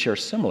we can share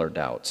similar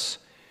doubts.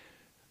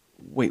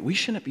 Wait, we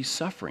shouldn't be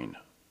suffering.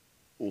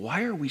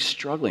 Why are we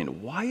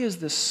struggling? Why is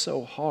this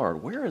so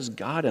hard? Where is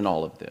God in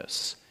all of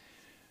this?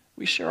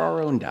 we share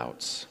our own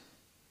doubts.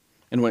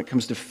 And when it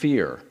comes to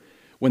fear,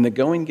 when the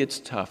going gets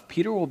tough,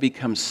 Peter will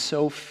become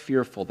so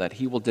fearful that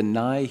he will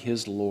deny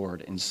his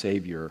Lord and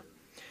Savior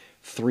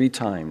 3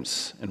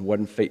 times in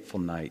one fateful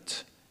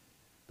night.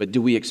 But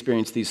do we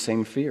experience these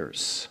same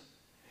fears?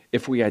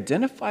 If we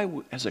identify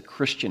as a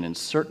Christian in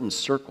certain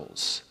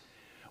circles,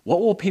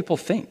 what will people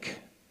think?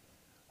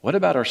 What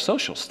about our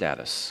social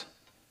status?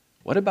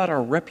 What about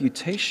our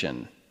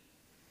reputation?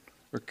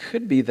 Or it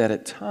could be that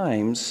at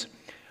times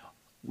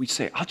we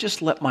say, I'll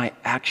just let my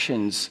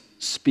actions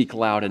speak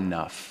loud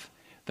enough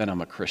that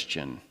I'm a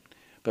Christian.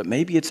 But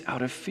maybe it's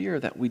out of fear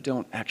that we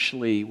don't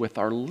actually, with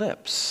our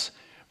lips,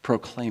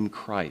 proclaim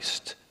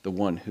Christ, the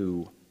one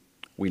who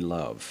we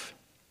love.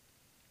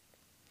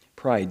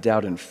 Pride,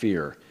 doubt, and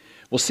fear.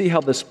 We'll see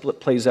how this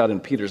plays out in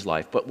Peter's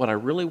life, but what I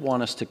really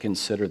want us to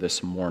consider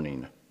this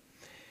morning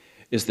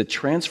is the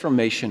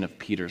transformation of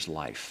Peter's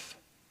life.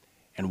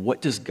 And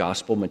what does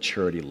gospel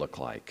maturity look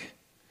like?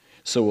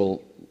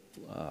 So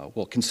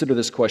we'll consider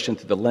this question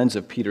through the lens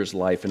of Peter's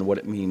life and what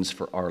it means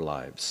for our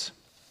lives.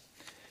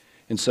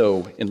 And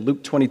so in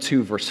Luke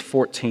 22, verse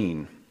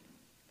 14,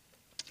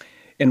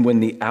 and when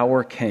the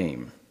hour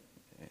came,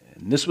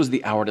 and this was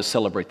the hour to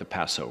celebrate the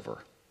Passover,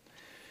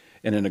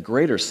 and in a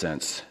greater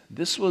sense,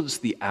 this was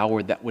the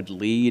hour that would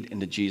lead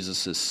into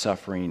Jesus'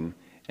 suffering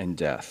and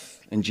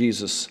death. And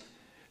Jesus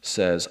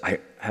says, I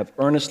have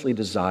earnestly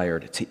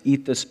desired to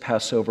eat this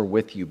Passover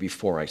with you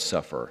before I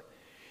suffer.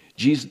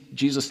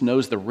 Jesus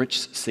knows the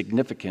rich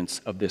significance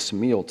of this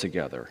meal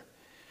together.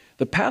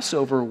 The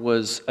Passover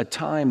was a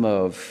time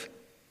of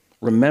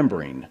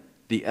remembering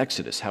the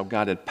Exodus, how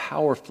God had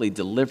powerfully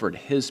delivered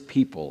his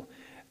people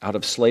out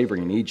of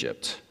slavery in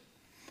Egypt.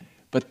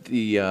 But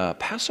the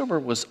Passover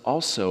was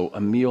also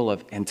a meal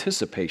of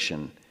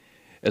anticipation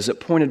as it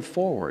pointed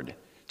forward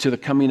to the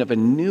coming of a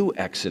new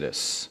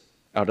Exodus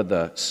out of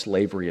the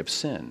slavery of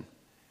sin.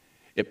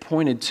 It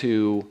pointed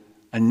to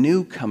a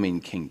new coming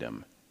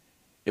kingdom.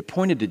 It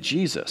pointed to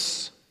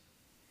Jesus,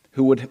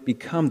 who would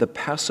become the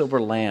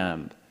Passover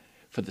lamb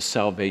for the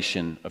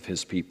salvation of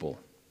his people.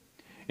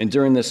 And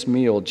during this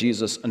meal,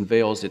 Jesus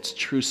unveils its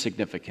true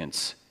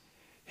significance.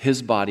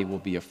 His body will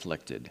be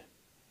afflicted.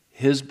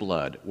 His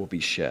blood will be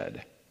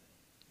shed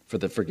for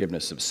the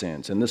forgiveness of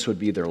sins. And this would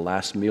be their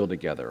last meal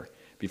together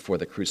before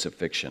the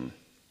crucifixion.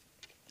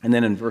 And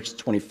then in verse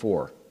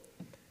 24,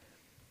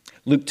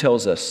 Luke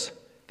tells us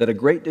that a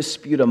great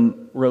dispute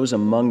arose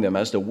among them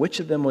as to which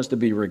of them was to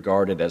be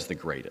regarded as the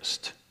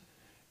greatest.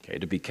 Okay,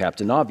 to be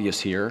Captain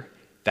Obvious here,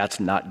 that's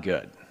not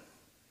good.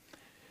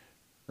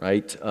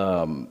 Right?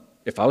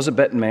 If I was a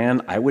betting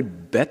man, I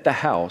would bet the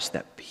house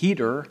that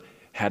Peter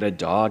had a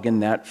dog in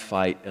that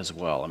fight as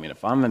well. I mean,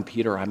 if I'm in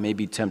Peter, I may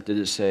be tempted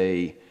to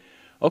say,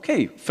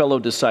 okay, fellow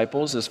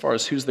disciples, as far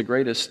as who's the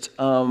greatest,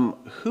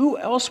 who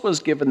else was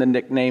given the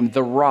nickname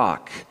The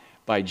Rock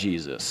by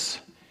Jesus?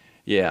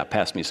 Yeah,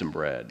 pass me some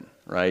bread,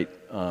 right?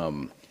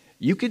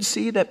 You could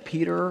see that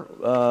Peter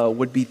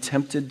would be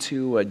tempted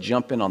to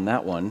jump in on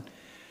that one.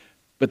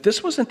 But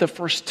this wasn't the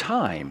first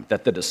time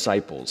that the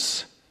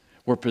disciples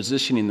were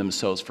positioning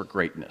themselves for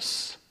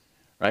greatness,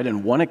 right?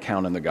 In one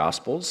account in the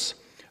Gospels,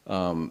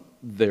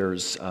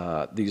 these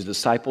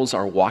disciples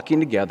are walking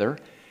together,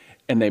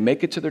 and they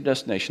make it to their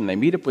destination. They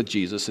meet up with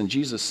Jesus, and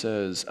Jesus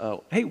says,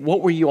 hey,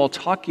 what were you all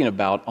talking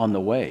about on the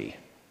way?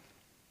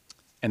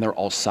 And they're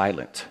all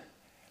silent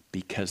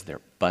because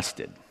they're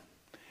busted.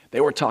 They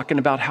were talking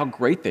about how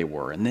great they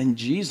were, and then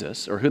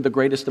Jesus, or who the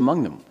greatest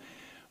among them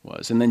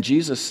was, and then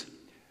Jesus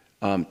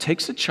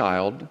takes a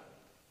child,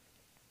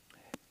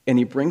 and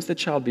he brings the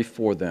child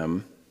before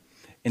them,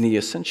 and he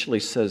essentially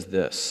says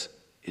this,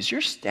 is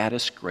your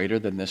status greater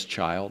than this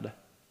child?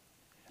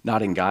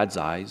 Not in God's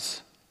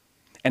eyes.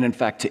 And in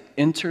fact, to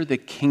enter the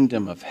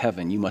kingdom of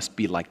heaven, you must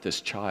be like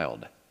this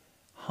child,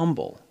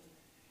 humble,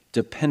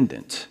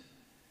 dependent,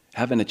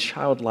 having a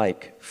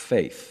childlike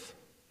faith.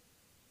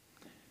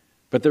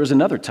 But there was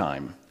another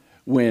time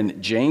when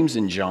James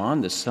and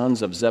John, the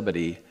sons of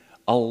Zebedee,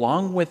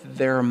 along with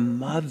their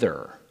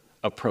mother,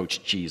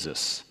 approached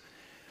Jesus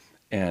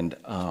and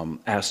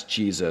asked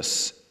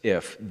Jesus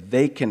if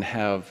they can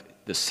have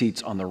the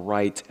seats on the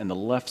right and the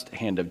left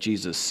hand of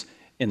Jesus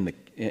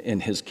in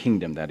his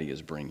kingdom that he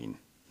is bringing.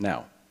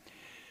 Now,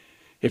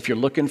 if you're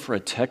looking for a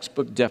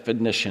textbook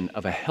definition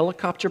of a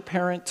helicopter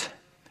parent,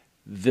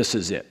 this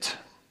is it.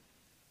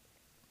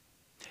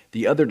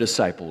 The other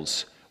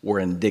disciples were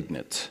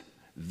indignant.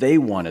 They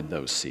wanted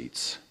those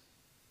seats.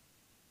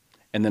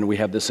 And then we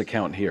have this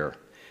account here.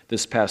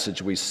 This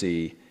passage we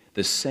see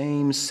the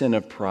same sin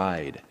of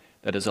pride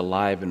that is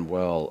alive and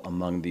well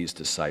among these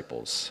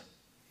disciples.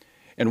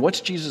 And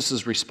what's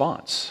Jesus'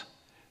 response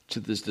to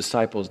these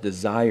disciples'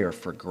 desire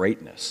for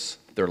greatness,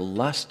 their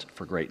lust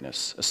for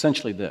greatness?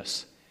 Essentially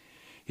this.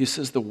 He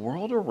says, the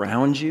world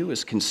around you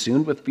is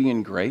consumed with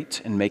being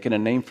great and making a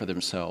name for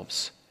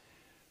themselves,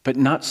 but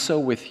not so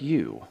with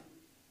you.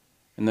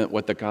 And that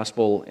what the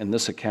gospel in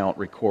this account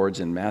records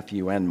in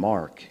Matthew and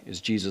Mark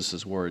is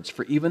Jesus' words,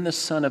 for even the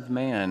Son of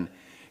Man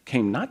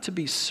came not to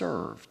be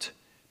served,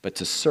 but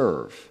to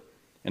serve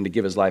and to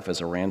give his life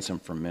as a ransom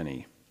for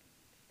many.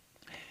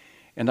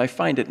 And I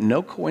find it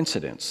no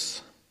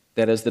coincidence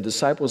that as the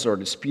disciples are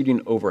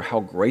disputing over how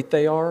great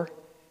they are,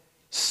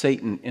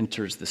 Satan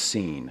enters the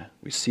scene.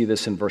 We see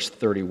this in verse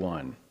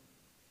 31.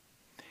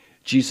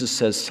 Jesus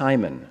says,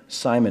 "Simon,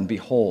 Simon,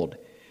 behold,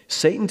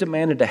 Satan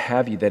demanded to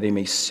have you that he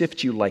may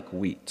sift you like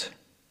wheat."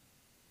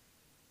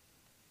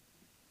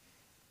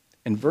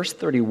 In verse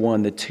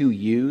 31, the two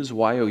U's,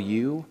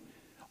 Y-O-U,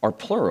 are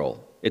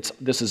plural.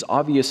 This is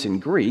obvious in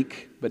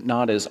Greek, but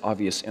not as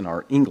obvious in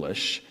our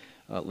English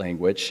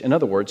language. In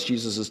other words,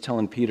 Jesus is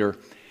telling Peter,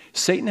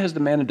 Satan has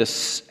demanded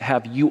to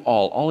have you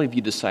all of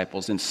you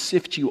disciples, and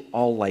sift you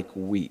all like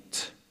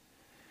wheat.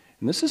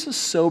 And this is a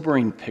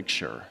sobering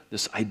picture,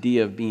 this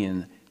idea of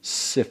being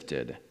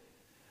sifted.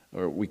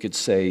 Or we could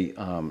say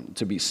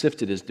to be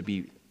sifted is to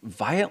be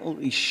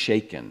violently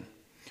shaken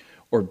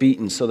or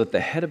beaten so that the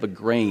head of a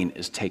grain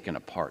is taken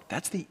apart.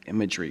 That's the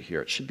imagery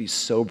here. It should be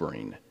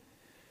sobering.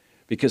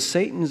 Because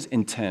Satan's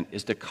intent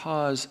is to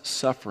cause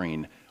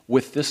suffering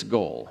with this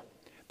goal,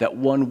 that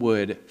one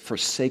would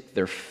forsake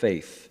their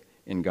faith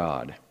in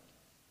God.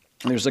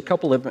 And there's a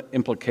couple of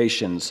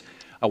implications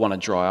I want to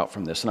draw out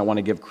from this, and I want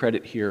to give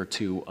credit here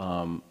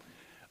to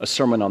a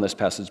sermon on this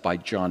passage by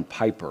John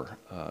Piper,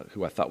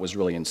 who I thought was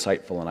really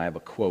insightful, and I have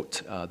a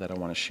quote that I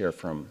want to share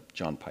from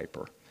John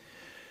Piper.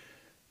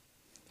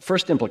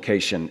 First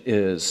implication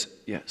is,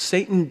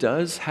 Satan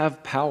does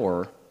have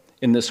power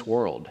in this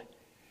world.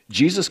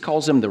 Jesus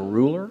calls him the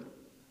ruler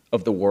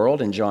of the world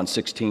in John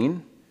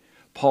 16.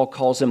 Paul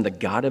calls him the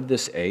god of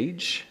this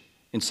age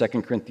in 2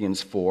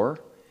 Corinthians 4.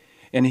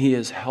 And he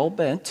is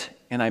hell-bent,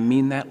 and I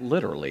mean that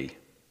literally,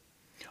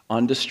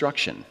 on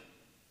destruction.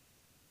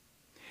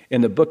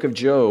 In the book of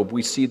Job,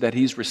 we see that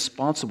he's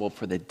responsible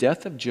for the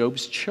death of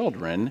Job's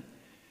children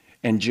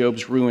and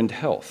Job's ruined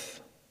health.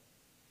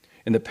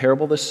 In the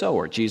parable of the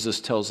sower, Jesus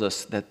tells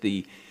us that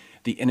the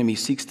enemy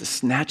seeks to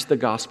snatch the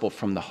gospel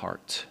from the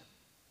heart.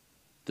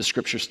 The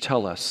scriptures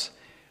tell us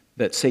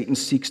that Satan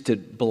seeks to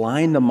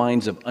blind the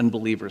minds of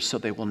unbelievers so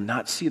they will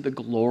not see the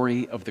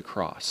glory of the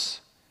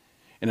cross.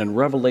 And in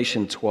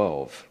Revelation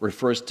 12,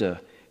 refers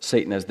to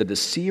Satan as the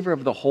deceiver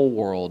of the whole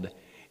world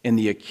and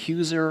the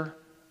accuser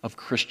of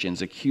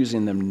Christians,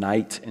 accusing them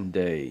night and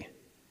day.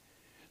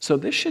 So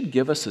this should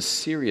give us a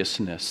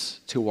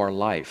seriousness to our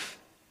life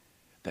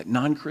that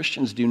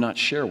non-Christians do not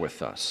share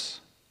with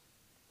us.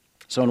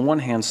 So on one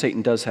hand,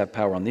 Satan does have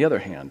power. On the other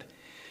hand,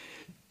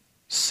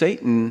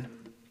 Satan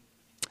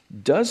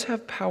does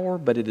have power,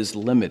 but it is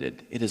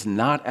limited. It is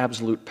not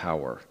absolute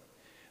power.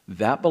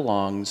 That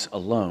belongs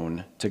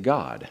alone to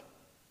God.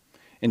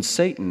 And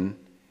Satan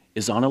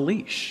is on a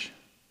leash.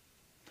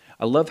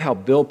 I love how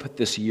Bill put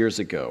this years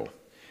ago.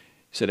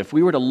 He said, if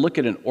we were to look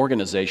at an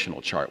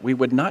organizational chart, we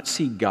would not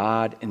see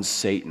God and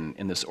Satan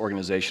in this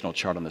organizational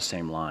chart on the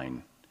same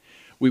line.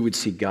 We would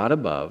see God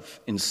above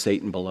and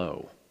Satan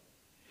below.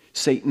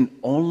 Satan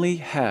only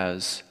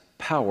has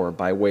power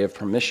by way of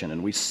permission,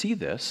 and we see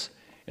this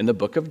in the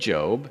book of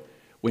Job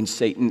when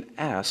Satan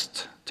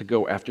asked to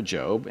go after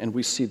Job, and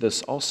we see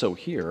this also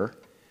here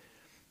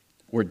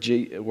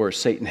where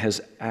Satan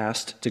has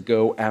asked to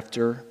go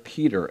after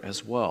Peter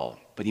as well,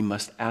 but he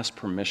must ask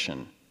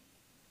permission.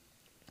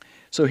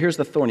 So here's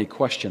the thorny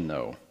question,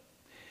 though.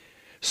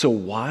 So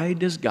why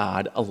does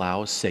God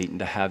allow Satan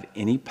to have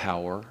any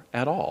power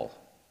at all?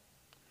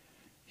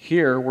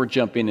 Here we're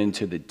jumping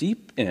into the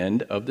deep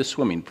end of the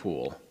swimming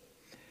pool.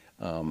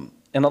 And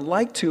I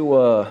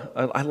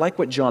like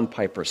what John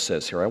Piper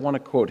says here. I want to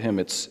quote him.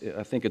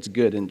 I think it's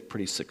good and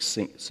pretty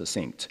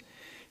succinct. He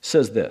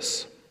says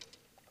this: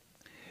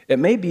 "It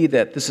may be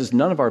that this is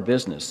none of our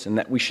business and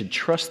that we should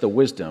trust the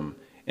wisdom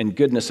and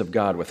goodness of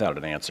God without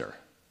an answer."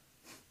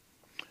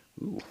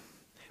 Ooh.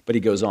 But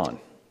he goes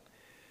on.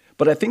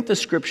 "But I think the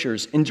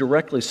scriptures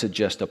indirectly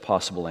suggest a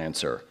possible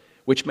answer,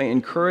 which may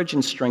encourage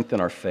and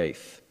strengthen our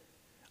faith.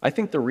 I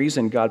think the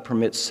reason God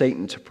permits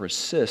Satan to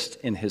persist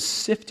in his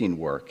sifting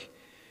work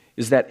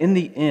is that in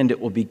the end it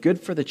will be good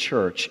for the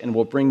church and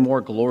will bring more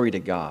glory to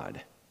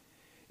God.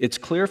 It's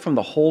clear from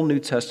the whole New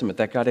Testament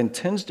that God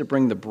intends to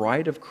bring the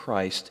bride of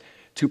Christ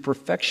to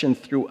perfection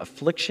through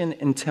affliction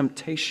and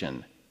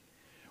temptation.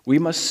 We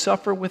must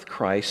suffer with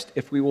Christ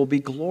if we will be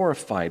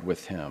glorified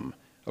with him,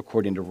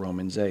 according to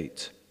Romans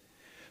 8.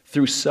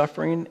 Through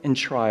suffering and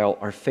trial,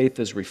 our faith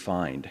is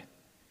refined.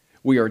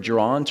 We are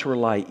drawn to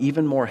rely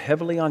even more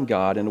heavily on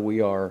God, and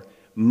we are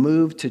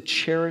moved to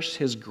cherish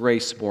his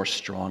grace more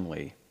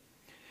strongly.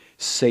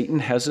 Satan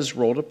has his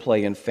role to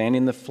play in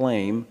fanning the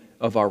flame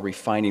of our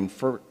refining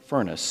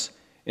furnace,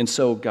 and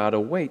so God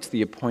awaits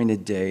the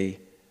appointed day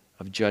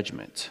of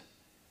judgment,"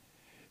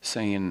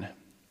 saying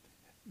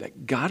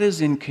that God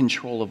is in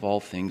control of all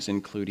things,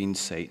 including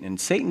Satan. And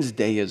Satan's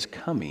day is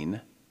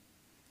coming,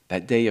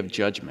 that day of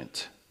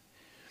judgment.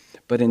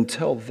 But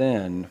until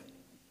then,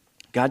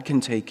 God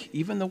can take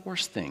even the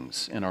worst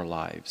things in our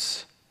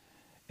lives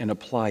and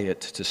apply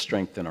it to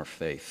strengthen our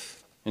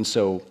faith. And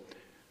so,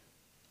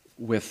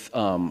 with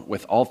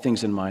all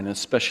things in mind,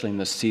 especially in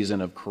this season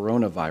of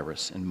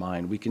coronavirus in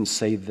mind, we can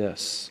say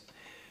this,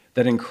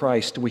 that in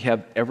Christ we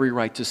have every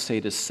right to say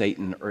to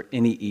Satan or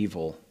any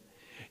evil,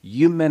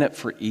 You meant it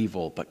for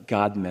evil, but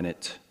God meant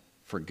it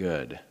for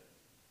good.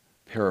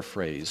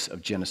 Paraphrase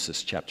of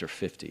Genesis chapter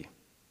 50.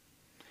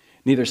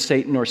 Neither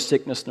Satan nor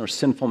sickness nor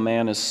sinful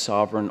man is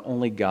sovereign,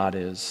 only God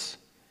is,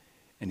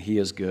 and he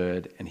is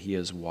good and he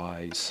is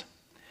wise.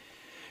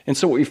 And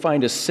so what we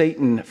find is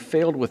Satan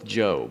failed with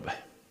Job.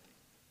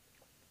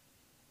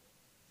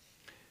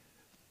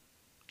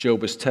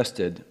 Job was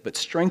tested but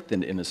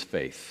strengthened in his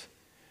faith.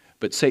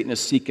 But Satan is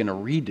seeking a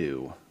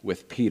redo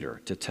with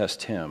Peter to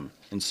test him.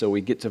 And so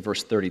we get to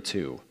verse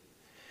 32.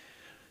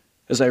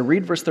 As I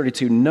read verse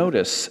 32,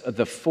 notice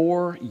the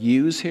 4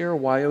 U's here,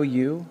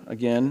 Y-O-U,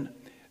 again.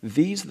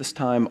 These this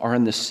time are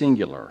in the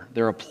singular.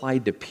 They're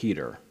applied to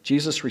Peter.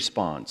 Jesus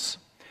responds,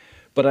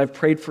 "But I've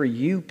prayed for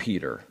you,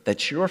 Peter,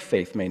 that your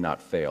faith may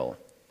not fail.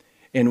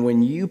 And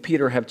when you,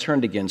 Peter, have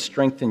turned again,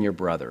 strengthen your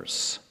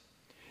brothers."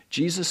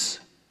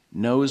 Jesus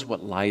knows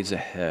what lies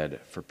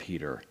ahead for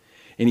Peter.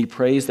 And he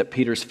prays that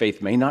Peter's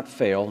faith may not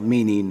fail,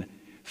 meaning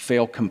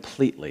fail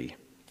completely.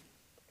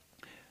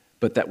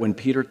 But that when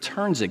Peter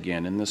turns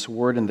again, and this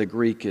word in the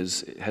Greek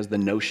has the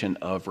notion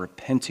of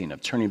repenting,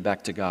 of turning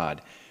back to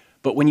God.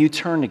 But when you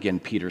turn again,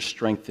 Peter,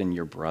 strengthen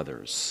your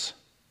brothers.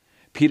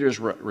 Peter's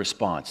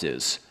response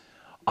is,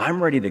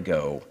 I'm ready to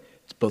go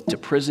both to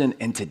prison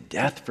and to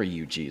death for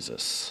you,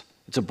 Jesus.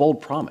 It's a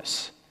bold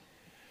promise.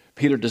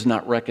 Peter does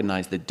not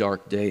recognize the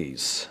dark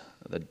days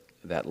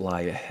that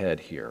lie ahead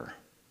here.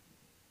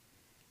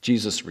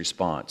 Jesus'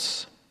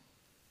 response,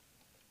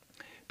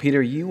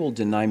 Peter, you will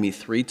deny me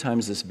 3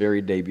 times this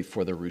very day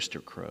before the rooster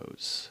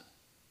crows.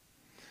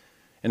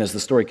 And as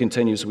the story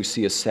continues, we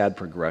see a sad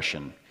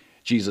progression.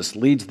 Jesus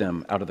leads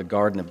them out of the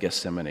Garden of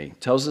Gethsemane,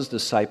 tells his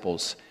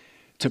disciples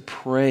to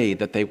pray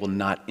that they will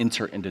not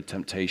enter into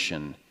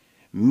temptation,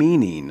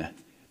 meaning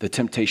the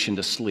temptation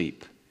to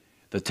sleep,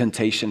 the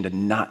temptation to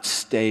not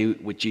stay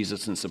with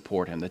Jesus and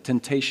support him, the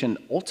temptation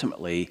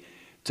ultimately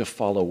to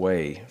fall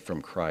away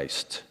from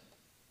Christ.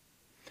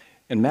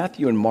 And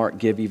Matthew and Mark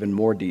give even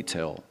more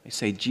detail. They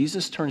say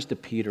Jesus turns to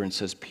Peter and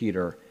says,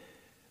 Peter,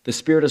 the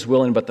spirit is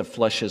willing, but the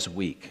flesh is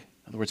weak.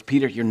 In other words,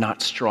 Peter, you're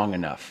not strong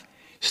enough.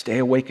 Stay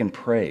awake and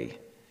pray.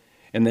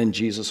 And then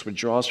Jesus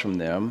withdraws from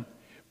them,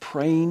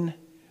 praying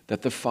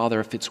that the Father,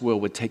 if it's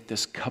will, would take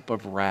this cup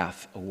of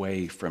wrath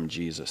away from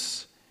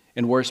Jesus.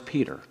 And where's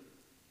Peter?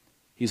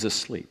 He's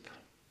asleep.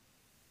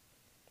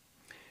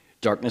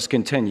 Darkness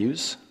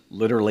continues,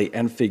 literally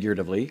and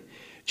figuratively.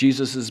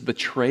 Jesus is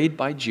betrayed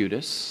by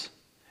Judas.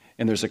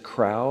 And there's a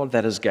crowd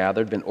that has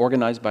gathered, been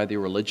organized by the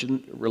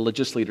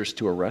religious leaders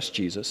to arrest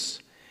Jesus,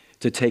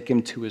 to take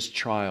him to his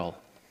trial.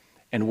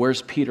 And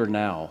where's Peter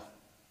now?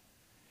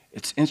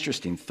 It's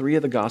interesting. 3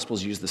 of the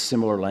Gospels use the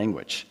similar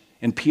language.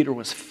 And Peter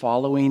was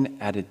following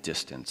at a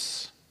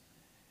distance.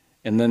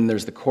 And then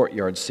there's the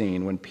courtyard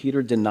scene when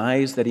Peter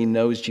denies that he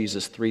knows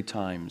Jesus 3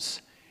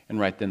 times. And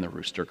right then the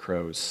rooster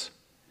crows.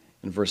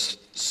 In verse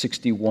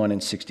 61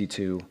 and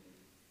 62.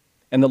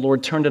 And the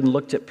Lord turned and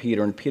looked at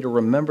Peter, and Peter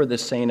remembered the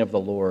saying of the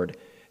Lord,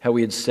 how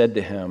he had said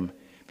to him,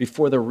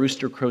 before the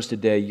rooster crows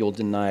today, you'll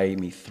deny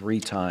me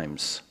 3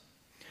 times.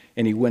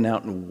 And he went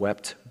out and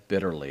wept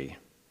bitterly.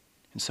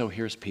 And so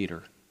here's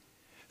Peter.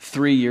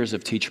 3 years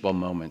of teachable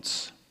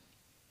moments.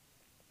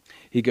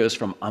 He goes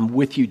from, I'm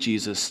with you,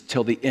 Jesus,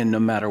 till the end, no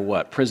matter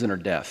what, prison or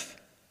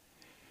death,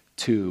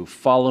 to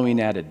following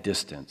at a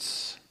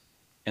distance,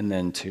 and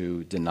then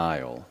to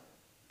denial.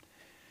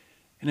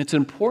 And it's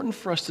important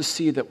for us to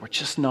see that we're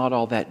just not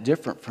all that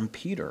different from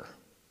Peter.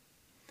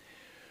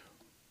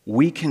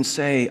 We can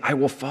say, I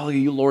will follow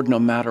you, Lord, no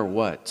matter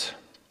what.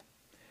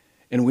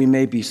 And we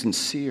may be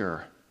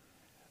sincere,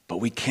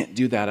 but we can't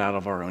do that out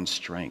of our own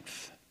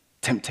strength.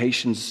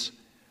 Temptations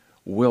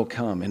will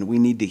come, and we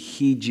need to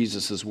heed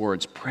Jesus'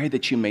 words. Pray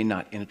that you may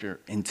not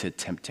enter into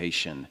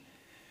temptation.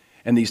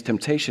 And these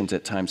temptations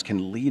at times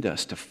can lead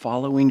us to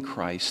following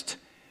Christ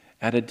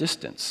at a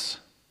distance.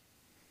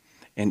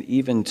 And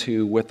even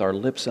to, with our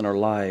lips and our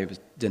lives,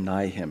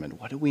 deny him. And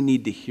what do we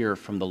need to hear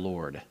from the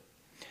Lord?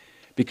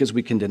 Because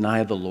we can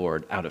deny the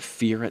Lord out of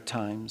fear at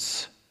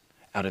times,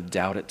 out of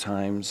doubt at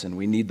times, and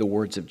we need the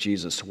words of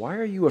Jesus. Why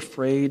are you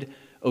afraid,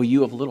 O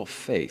you of little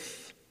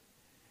faith?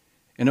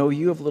 And O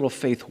you of little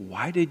faith,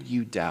 why did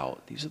you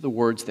doubt? These are the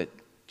words that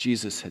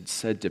Jesus had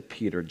said to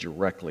Peter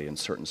directly in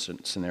certain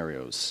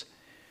scenarios.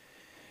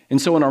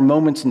 And so in our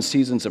moments and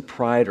seasons of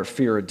pride or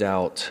fear or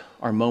doubt,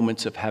 our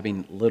moments of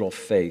having little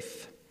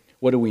faith,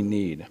 what do we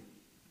need?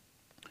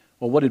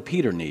 Well, what did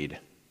Peter need?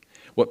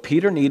 What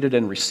Peter needed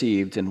and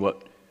received, and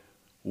what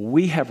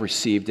we have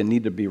received and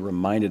need to be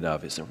reminded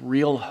of, is a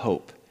real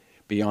hope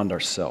beyond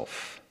ourselves,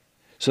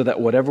 so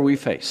that whatever we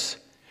face,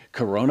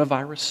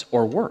 coronavirus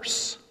or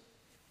worse,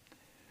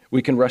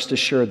 we can rest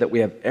assured that we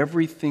have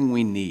everything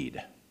we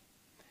need.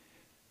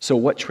 So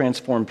what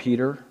transformed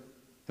Peter?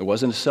 It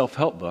wasn't a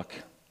self-help book.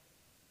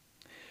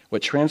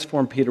 What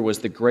transformed Peter was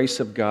the grace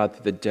of God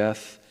through the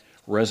death,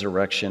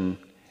 resurrection,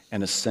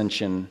 and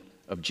ascension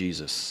of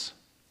Jesus.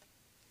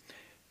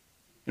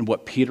 And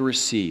what Peter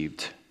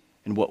received,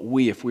 and what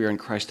we, if we are in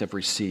Christ, have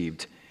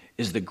received,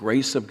 is the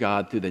grace of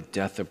God through the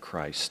death of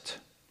Christ.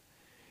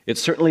 It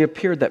certainly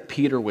appeared that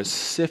Peter was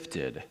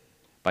sifted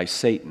by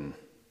Satan,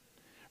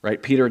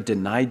 right? Peter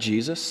denied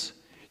Jesus.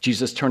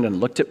 Jesus turned and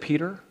looked at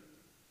Peter,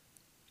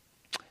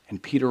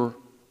 and Peter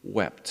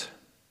wept.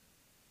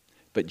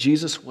 But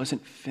Jesus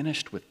wasn't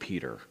finished with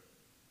Peter.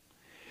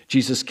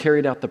 Jesus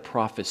carried out the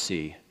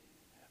prophecy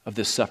of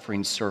the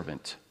suffering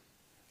servant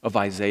of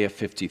Isaiah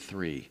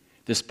 53.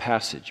 This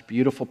passage,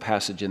 beautiful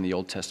passage in the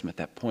Old Testament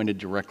that pointed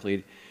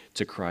directly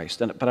to Christ.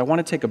 But I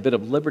want to take a bit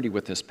of liberty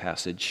with this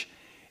passage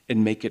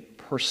and make it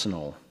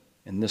personal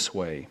in this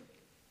way.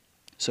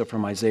 So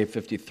from Isaiah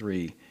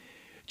 53,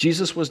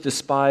 Jesus was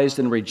despised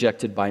and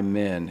rejected by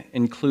men,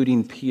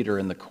 including Peter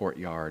in the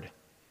courtyard.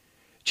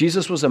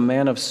 Jesus was a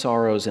man of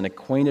sorrows and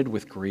acquainted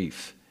with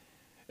grief.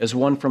 As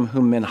one from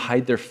whom men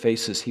hide their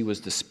faces, he was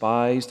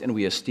despised, and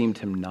we esteemed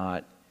him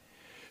not.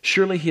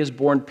 Surely he has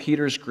borne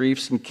Peter's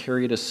griefs and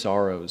carried his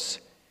sorrows.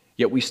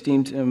 Yet we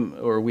esteemed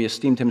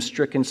him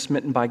stricken,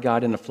 smitten by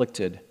God, and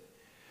afflicted.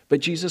 But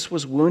Jesus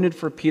was wounded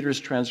for Peter's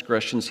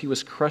transgressions. He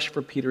was crushed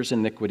for Peter's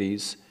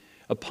iniquities.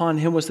 Upon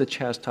him was the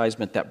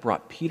chastisement that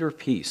brought Peter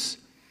peace,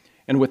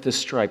 and with his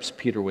stripes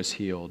Peter was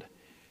healed.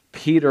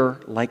 Peter,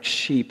 like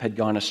sheep, had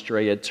gone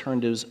astray, had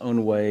turned his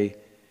own way,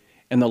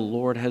 and the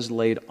Lord has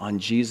laid on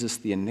Jesus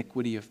the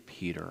iniquity of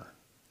Peter.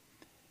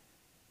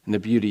 And the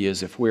beauty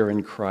is, if we're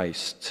in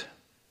Christ,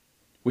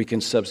 we can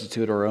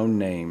substitute our own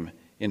name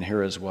in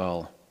here as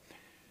well.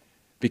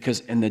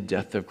 Because in the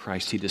death of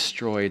Christ, he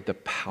destroyed the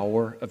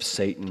power of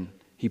Satan.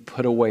 He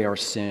put away our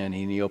sin,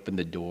 and he opened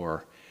the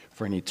door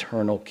for an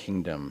eternal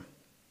kingdom.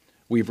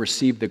 We've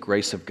received the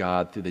grace of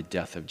God through the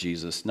death of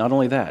Jesus. Not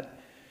only that,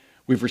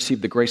 we've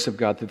received the grace of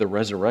God through the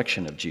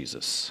resurrection of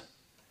Jesus.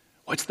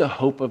 What's the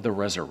hope of the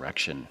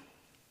resurrection?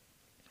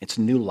 It's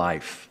new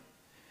life.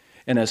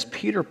 And as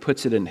Peter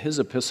puts it in his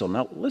epistle,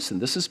 now listen,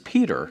 this is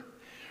Peter,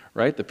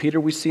 right? The Peter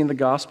we see in the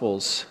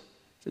Gospels,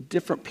 it's a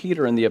different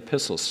Peter in the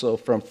epistles. So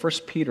from 1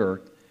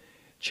 Peter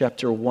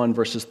chapter 1,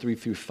 verses 3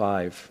 through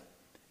 5,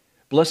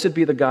 "Blessed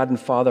be the God and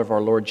Father of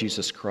our Lord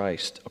Jesus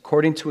Christ.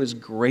 According to his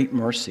great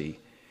mercy,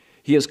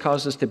 he has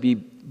caused us to be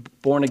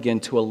born again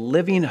to a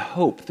living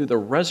hope through the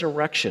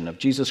resurrection of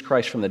Jesus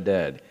Christ from the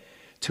dead,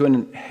 to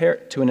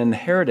an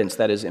inheritance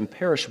that is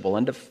imperishable,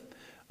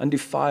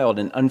 undefiled,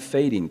 and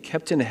unfading,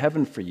 kept in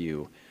heaven for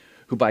you,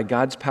 who by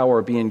God's power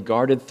are being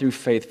guarded through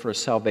faith for a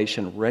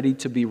salvation ready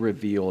to be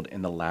revealed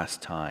in the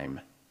last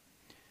time."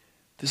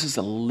 This is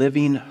a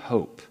living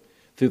hope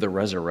through the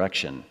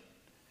resurrection.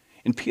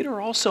 And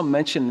Peter also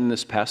mentioned in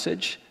this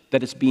passage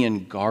that it's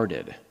being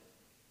guarded.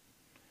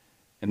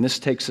 And this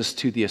takes us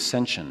to the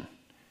ascension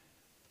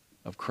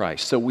of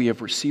Christ. So we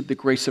have received the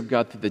grace of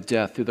God through the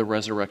death, through the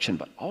resurrection,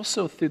 but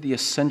also through the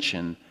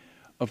ascension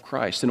of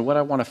Christ. And what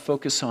I want to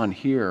focus on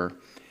here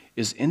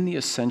is in the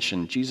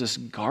ascension, Jesus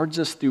guards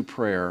us through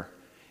prayer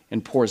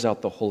and pours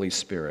out the Holy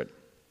Spirit.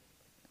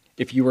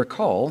 If you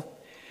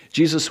recall,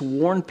 Jesus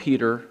warned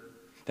Peter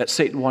that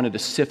Satan wanted to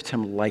sift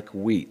him like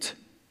wheat.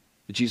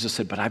 But Jesus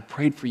said, "But I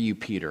prayed for you,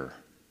 Peter,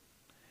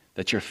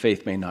 that your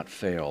faith may not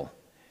fail."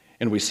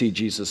 And we see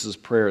Jesus'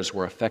 prayers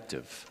were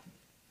effective.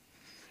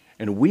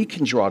 And we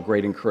can draw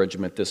great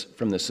encouragement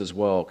from this as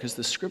well, because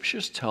the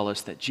scriptures tell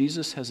us that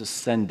Jesus has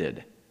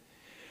ascended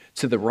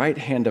to the right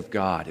hand of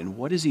God. And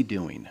what is he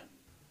doing?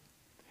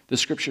 The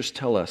scriptures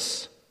tell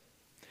us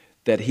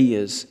that he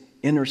is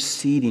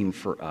interceding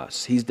for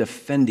us. He's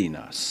defending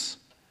us.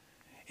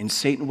 And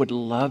Satan would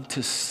love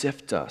to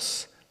sift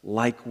us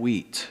like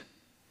wheat,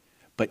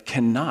 but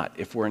cannot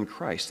if we're in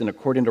Christ. And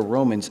according to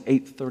Romans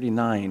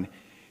 8:39,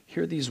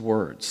 hear these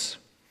words: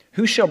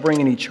 "Who shall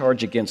bring any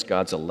charge against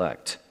God's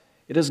elect?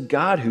 It is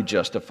God who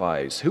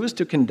justifies. Who is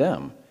to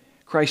condemn?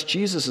 Christ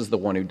Jesus is the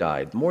one who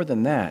died. More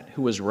than that,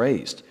 who was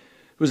raised,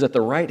 who is at the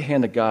right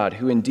hand of God,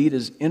 who indeed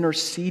is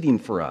interceding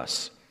for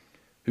us.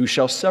 Who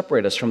shall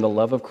separate us from the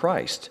love of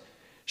Christ?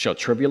 Shall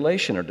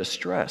tribulation or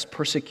distress,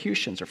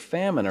 persecutions or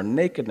famine or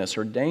nakedness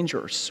or danger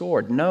or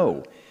sword?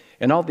 No.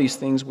 In all these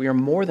things we are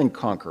more than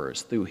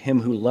conquerors through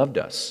him who loved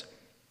us.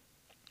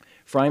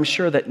 For I am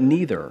sure that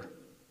neither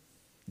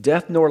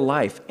death nor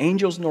life,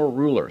 angels nor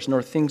rulers,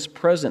 nor things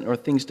present nor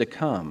things to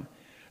come,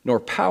 nor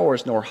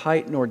powers, nor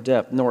height, nor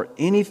depth, nor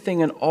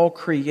anything in all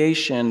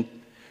creation,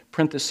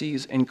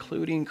 parentheses,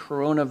 including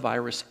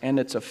coronavirus and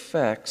its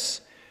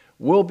effects,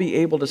 will be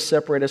able to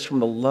separate us from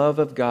the love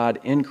of God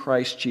in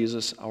Christ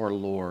Jesus our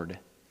Lord."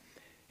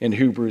 In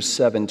Hebrews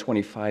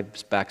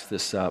 7:25 backs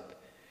this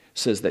up,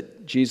 says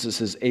that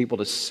Jesus is able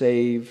to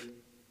save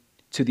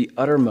to the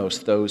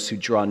uttermost those who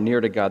draw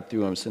near to God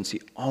through him, since he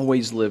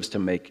always lives to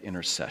make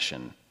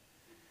intercession.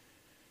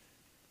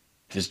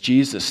 It is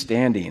Jesus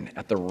standing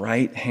at the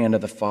right hand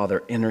of the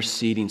Father,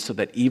 interceding, so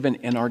that even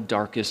in our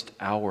darkest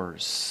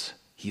hours,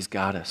 he's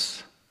got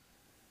us.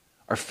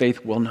 Our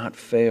faith will not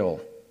fail,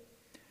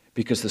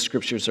 because the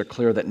scriptures are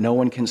clear that no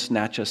one can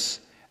snatch us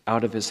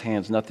out of his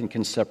hands. Nothing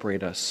can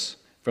separate us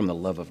from the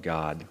love of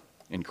God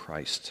in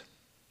Christ.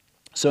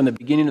 So in the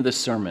beginning of this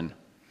sermon,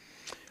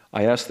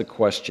 I asked the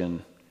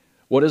question,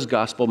 what does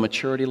gospel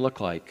maturity look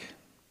like?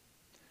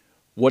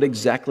 What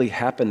exactly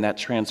happened that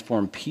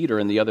transformed Peter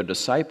and the other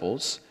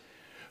disciples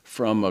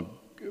from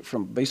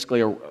from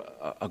basically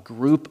a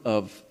group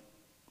of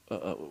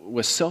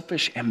with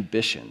selfish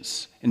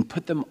ambitions and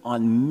put them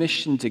on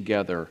mission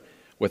together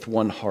with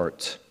one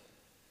heart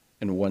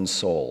and one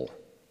soul.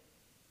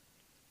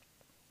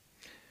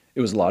 It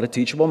was a lot of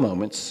teachable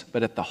moments,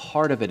 but at the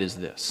heart of it is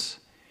this.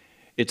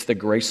 It's the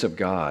grace of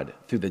God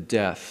through the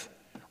death,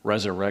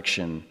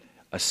 resurrection,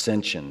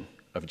 ascension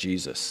of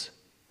Jesus.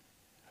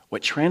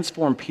 What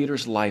transformed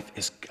Peter's life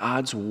is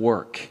God's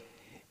work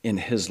in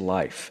his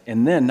life.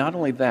 And then, not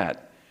only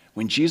that,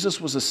 when Jesus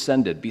was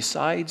ascended,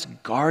 besides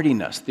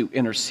guarding us through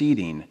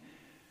interceding,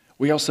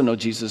 we also know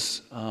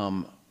Jesus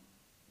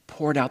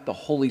poured out the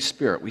Holy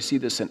Spirit. We see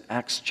this in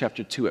Acts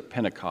chapter 2 at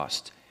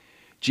Pentecost.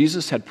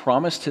 Jesus had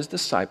promised his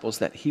disciples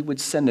that he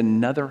would send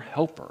another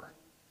helper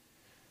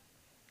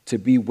to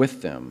be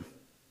with them,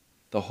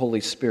 the Holy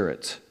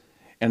Spirit.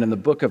 And in the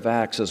book of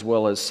Acts, as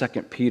well as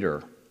 2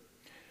 Peter,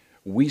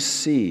 we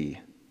see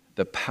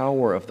the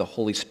power of the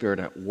Holy Spirit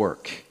at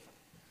work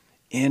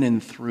in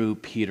and through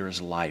Peter's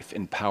life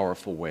in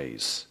powerful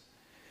ways.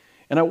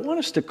 And I want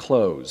us to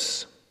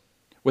close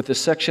with a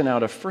section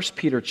out of 1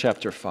 Peter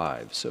chapter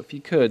 5. So if you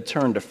could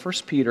turn to 1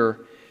 Peter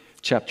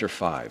chapter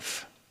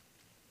 5.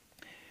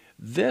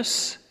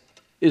 This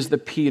is the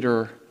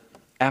Peter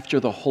after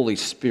the Holy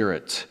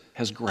Spirit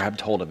has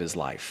grabbed hold of his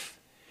life.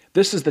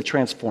 This is the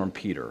transformed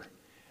Peter.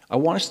 I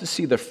want us to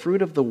see the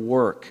fruit of the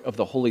work of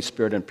the Holy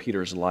Spirit in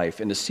Peter's life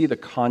and to see the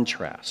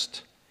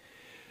contrast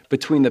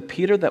between the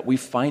Peter that we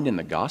find in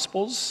the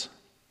Gospels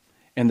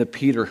and the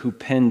Peter who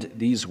penned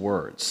these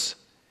words.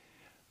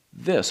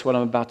 This, what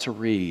I'm about to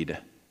read,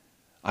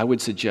 I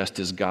would suggest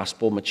is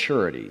gospel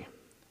maturity.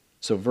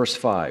 So verse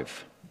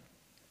 5,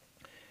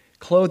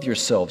 clothe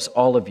yourselves,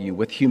 all of you,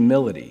 with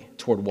humility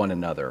toward one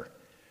another.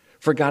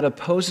 For God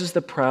opposes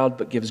the proud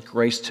but gives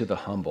grace to the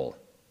humble.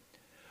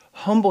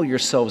 Humble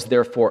yourselves,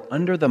 therefore,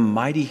 under the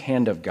mighty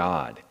hand of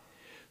God,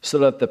 so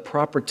that at the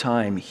proper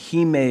time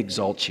he may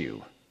exalt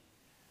you.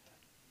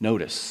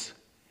 Notice,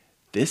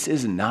 this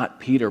is not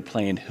Peter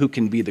playing who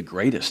can be the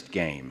greatest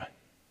game.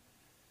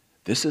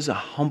 This is a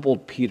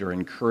humbled Peter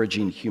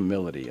encouraging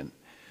humility. And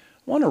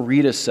I want to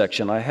read a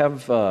section. I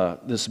have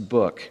this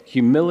book,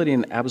 Humility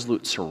and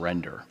Absolute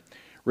Surrender,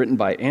 written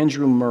by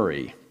Andrew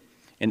Murray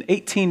in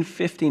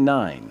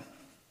 1859.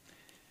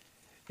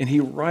 And he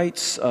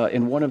writes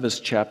in one of his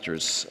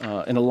chapters,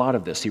 in a lot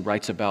of this, he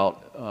writes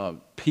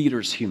about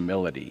Peter's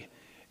humility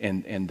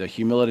and the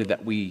humility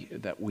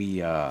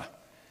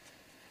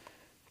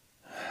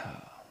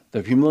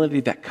the humility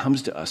that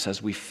comes to us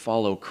as we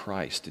follow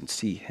Christ and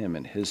see him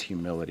and his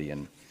humility.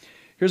 And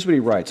here's what he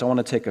writes. I want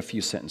to take a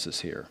few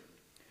sentences here.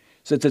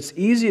 He says, it's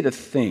easy to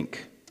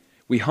think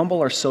we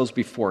humble ourselves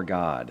before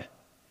God,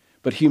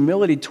 but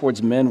humility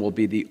towards men will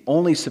be the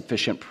only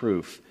sufficient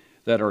proof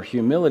that our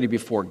humility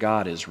before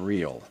God is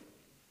real.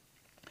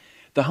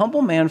 The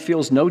humble man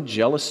feels no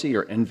jealousy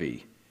or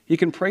envy. He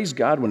can praise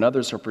God when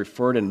others are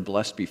preferred and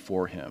blessed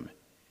before him.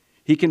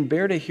 He can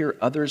bear to hear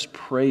others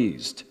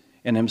praised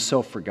and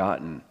himself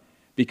forgotten,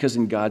 because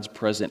in God's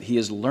presence he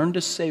has learned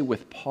to say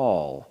with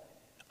Paul,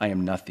 I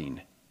am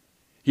nothing.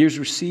 He has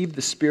received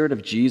the Spirit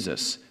of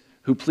Jesus,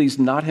 who pleased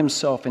not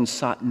himself and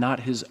sought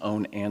not his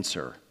own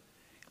answer.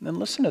 And then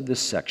listen to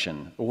this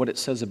section, or what it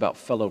says about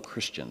fellow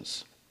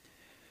Christians.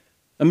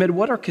 Amid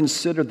what are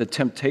considered the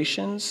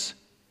temptations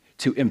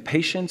to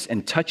impatience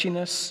and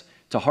touchiness,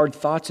 to hard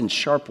thoughts and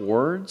sharp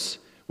words,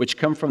 which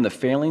come from the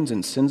failings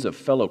and sins of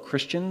fellow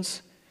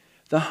Christians,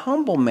 the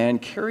humble man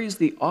carries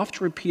the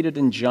oft-repeated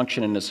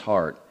injunction in his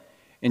heart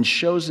and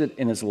shows it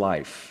in his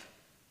life.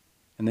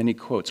 And then he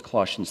quotes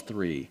Colossians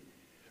 3,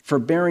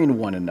 forbearing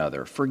one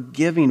another,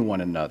 forgiving one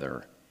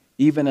another,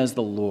 even as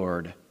the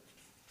Lord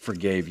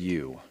forgave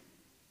you.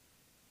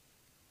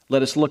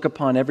 Let us look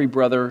upon every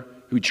brother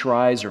who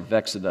tries or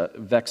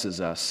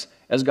vexes us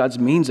as God's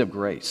means of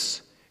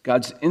grace,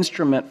 God's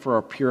instrument for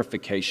our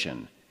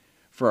purification,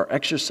 for our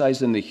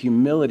exercise in the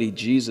humility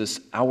Jesus,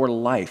 our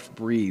life,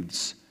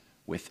 breathes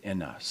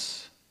within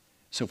us.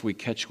 So if we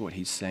catch what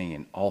he's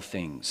saying, all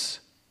things,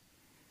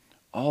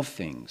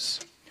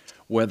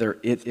 whether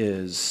it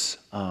is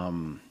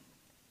the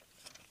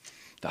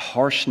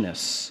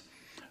harshness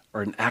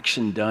or an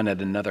action done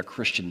at another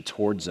Christian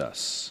towards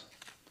us,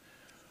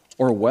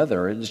 or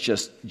whether it's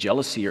just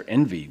jealousy or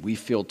envy we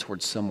feel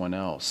towards someone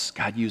else,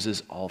 God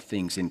uses all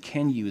things and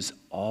can use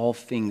all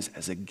things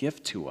as a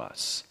gift to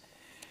us.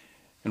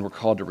 And we're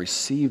called to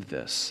receive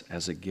this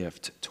as a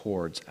gift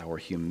towards our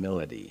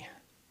humility.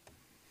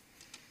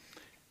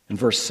 In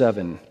verse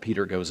 7,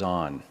 Peter goes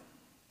on,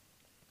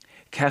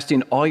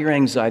 casting all your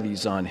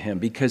anxieties on him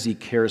because he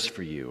cares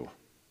for you.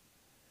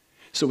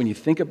 So when you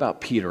think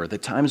about Peter, the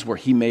times where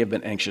he may have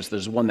been anxious,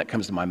 there's one that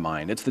comes to my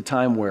mind. It's the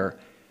time where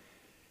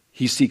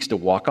he seeks to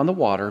walk on the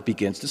water,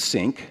 begins to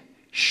sink.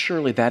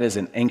 Surely that is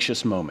an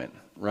anxious moment,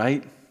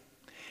 right?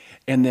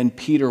 And then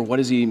Peter, what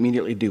does he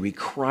immediately do? He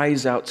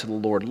cries out to the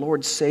Lord,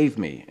 Lord, save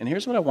me. And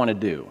here's what I want to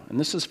do. And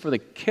this is for the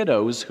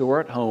kiddos who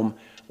are at home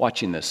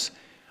watching this.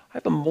 I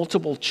have a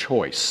multiple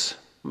choice.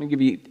 I'm going to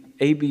give you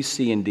A, B,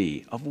 C, and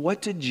D of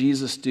what did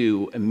Jesus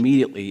do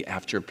immediately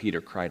after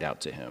Peter cried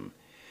out to him.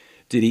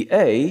 Did he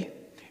A,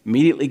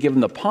 immediately give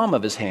him the palm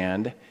of his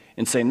hand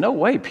and say, no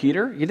way,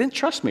 Peter, you didn't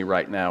trust me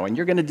right now, and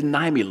you're going to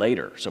deny me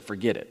later, so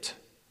forget it?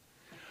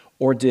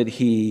 Or did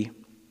he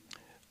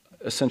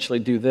essentially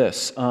do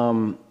this?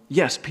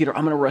 Yes, Peter,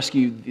 I'm going to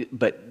rescue you,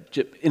 but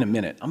in a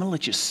minute, I'm going to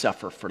let you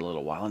suffer for a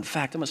little while. In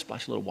fact, I'm going to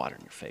splash a little water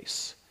in your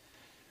face.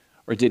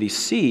 Or did he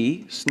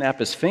snap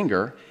his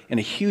finger, and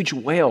a huge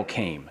whale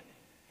came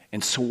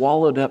and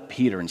swallowed up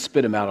Peter and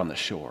spit him out on the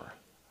shore?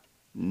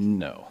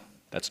 No,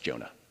 that's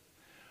Jonah.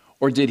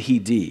 Or did he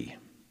D?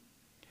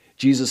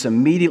 Jesus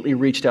immediately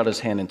reached out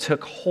his hand and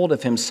took hold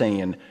of him,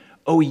 saying,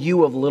 "O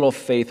you of little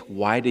faith,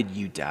 why did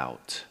you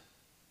doubt?"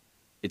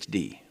 It's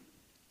D.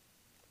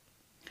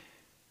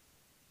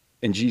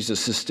 And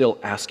Jesus is still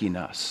asking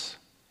us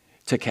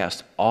to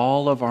cast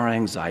all of our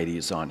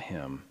anxieties on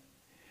him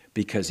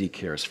because he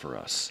cares for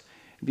us.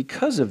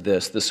 Because of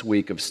this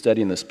week of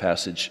studying this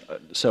passage,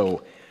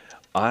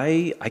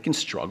 I can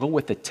struggle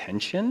with the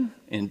tension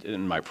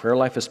in my prayer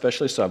life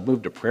especially, so I've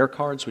moved to prayer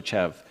cards which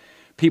have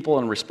people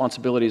and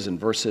responsibilities and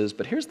verses,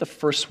 but here's the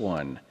first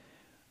one.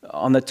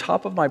 On the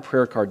top of my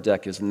prayer card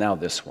deck is now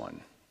this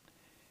one.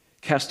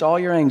 Cast all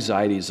your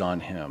anxieties on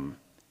him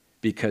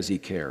because he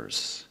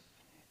cares.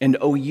 And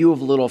O you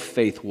of little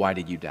faith, why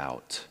did you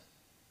doubt?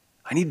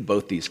 I need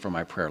both these for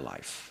my prayer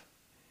life.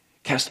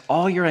 Cast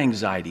all your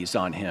anxieties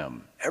on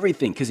him,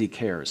 everything, because he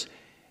cares.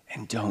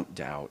 And don't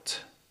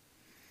doubt.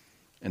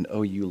 And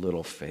O you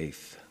little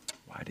faith,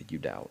 why did you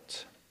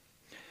doubt?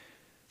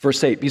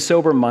 Verse 8, be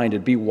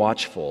sober-minded, be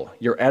watchful.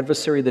 Your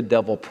adversary, the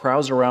devil,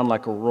 prowls around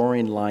like a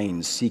roaring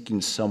lion seeking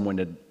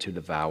someone to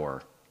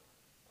devour.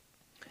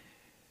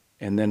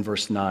 And then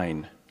verse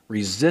 9,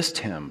 resist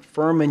him,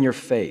 firm in your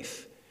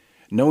faith,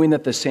 knowing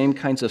that the same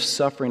kinds of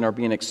suffering are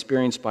being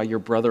experienced by your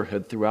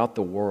brotherhood throughout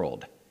the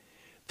world.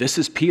 This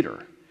is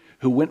Peter,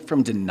 who went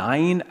from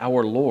denying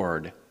our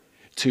Lord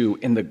to,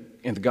 in the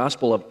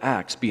Gospel of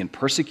Acts, being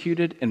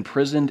persecuted,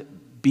 imprisoned,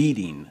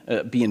 being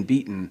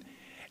beaten,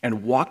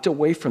 and walked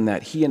away from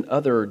that, he and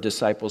other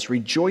disciples,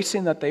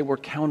 rejoicing that they were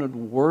counted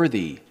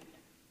worthy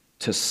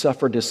to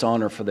suffer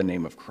dishonor for the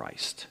name of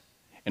Christ.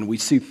 And we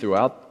see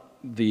throughout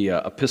the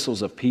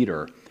epistles of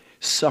Peter,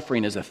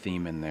 suffering is a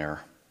theme in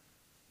there.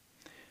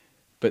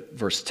 But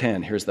verse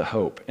 10, here's the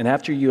hope. And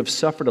after you have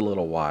suffered a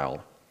little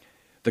while,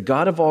 the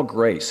God of all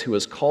grace, who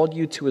has called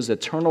you to his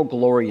eternal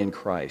glory in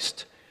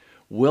Christ,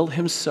 will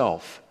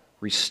himself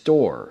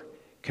restore,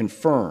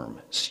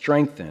 confirm,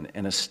 strengthen,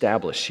 and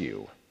establish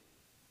you.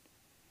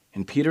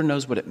 And Peter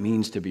knows what it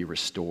means to be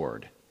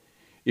restored.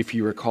 If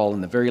you recall,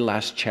 in the very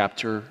last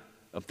chapter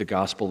of the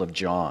Gospel of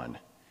John,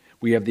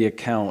 we have the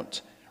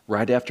account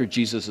right after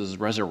Jesus'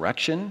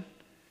 resurrection,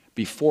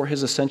 before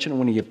his ascension,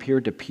 when he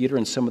appeared to Peter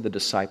and some of the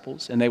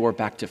disciples, and they were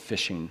back to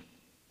fishing.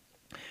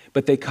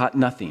 But they caught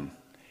nothing.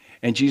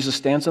 And Jesus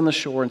stands on the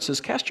shore and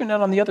says, cast your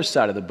net on the other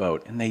side of the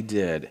boat. And they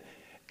did.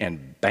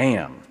 And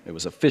bam, it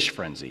was a fish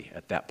frenzy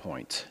at that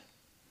point.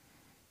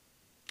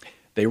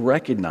 They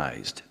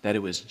recognized that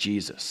it was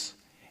Jesus.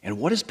 And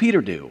what does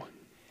Peter do?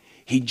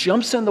 He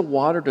jumps in the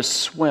water to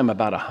swim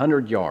about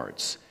 100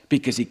 yards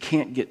because he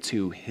can't get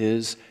to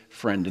his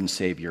friend and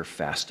Savior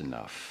fast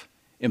enough.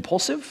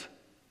 Impulsive?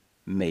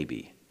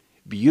 Maybe.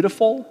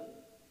 Beautiful?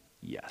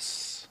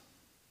 Yes.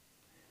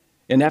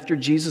 And after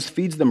Jesus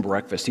feeds them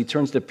breakfast, he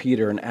turns to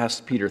Peter and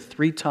asks Peter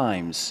 3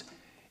 times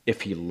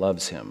if he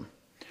loves him,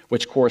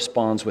 which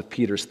corresponds with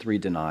Peter's 3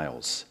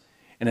 denials.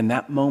 And in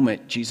that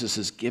moment, Jesus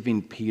is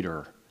giving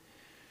Peter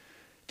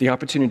the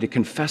opportunity to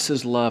confess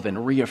his love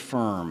and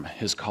reaffirm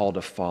his call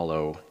to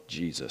follow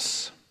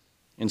Jesus.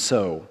 And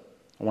so,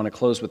 I want to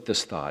close with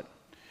this thought.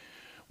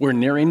 We're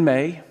nearing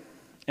May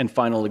and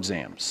final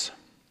exams.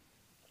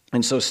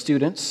 And so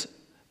students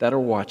that are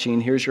watching,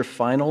 here's your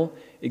final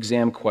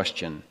exam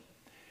question.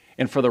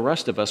 And for the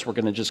rest of us, we're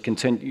going to just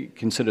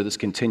consider this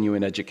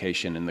continuing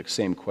education, and the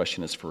same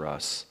question is for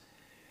us.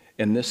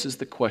 And this is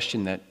the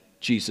question that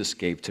Jesus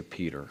gave to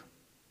Peter.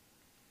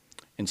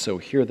 And so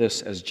hear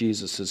this as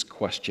Jesus'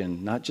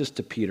 question, not just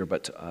to Peter,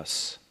 but to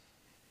us.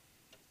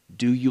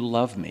 Do you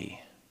love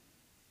me?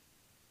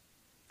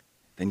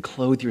 Then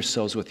clothe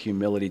yourselves with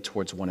humility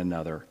towards one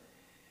another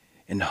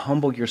and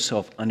humble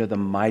yourself under the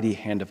mighty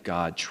hand of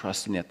God,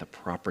 trusting at the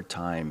proper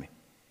time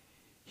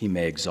he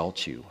may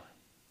exalt you.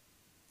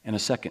 And a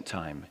second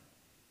time,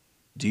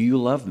 do you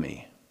love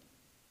me?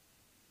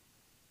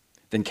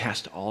 Then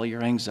cast all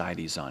your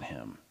anxieties on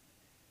him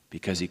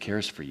because he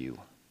cares for you.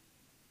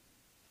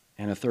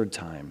 And a third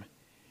time,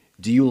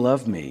 do you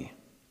love me?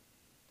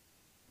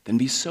 Then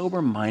be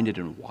sober-minded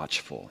and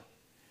watchful.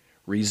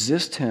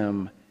 Resist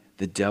him,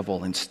 the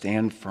devil, and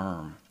stand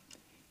firm,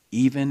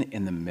 even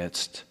in the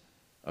midst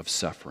of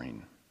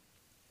suffering.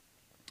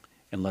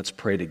 And let's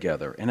pray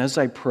together. And as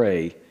I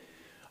pray,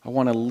 I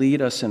want to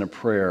lead us in a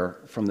prayer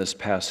from this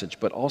passage,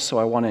 but also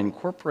I want to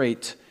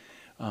incorporate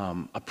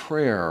a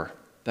prayer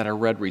that I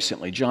read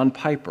recently. John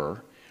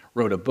Piper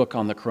wrote a book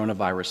on the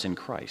coronavirus in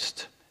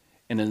Christ.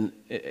 And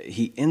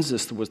he ends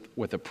this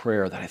with a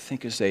prayer that I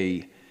think is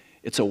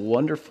it's a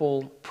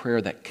wonderful prayer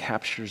that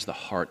captures the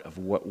heart of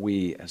what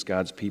we as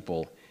God's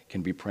people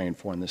can be praying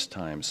for in this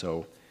time.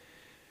 So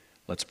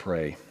let's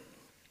pray.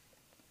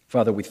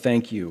 Father, we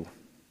thank you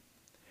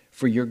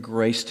for your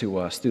grace to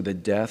us through the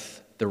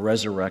death, the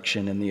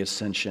resurrection, and the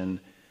ascension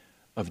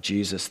of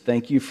Jesus.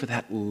 Thank you for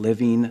that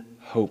living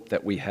hope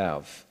that we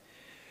have,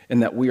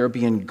 and that we are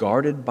being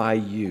guarded by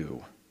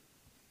you.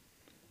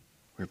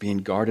 We're being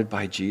guarded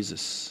by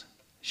Jesus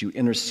as you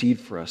intercede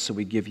for us, so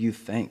we give you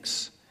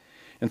thanks.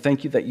 And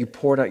thank you that you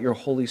poured out your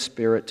Holy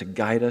Spirit to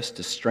guide us,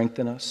 to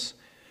strengthen us.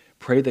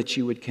 Pray that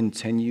you would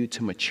continue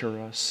to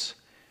mature us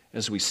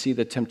as we see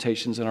the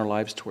temptations in our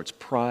lives towards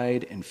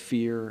pride and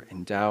fear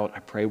and doubt. I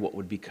pray what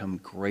would become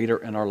greater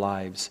in our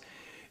lives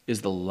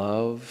is the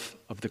love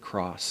of the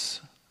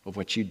cross, of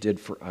what you did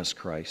for us,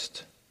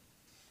 Christ.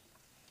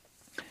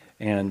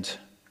 And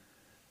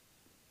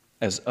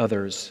as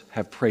others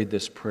have prayed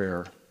this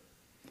prayer,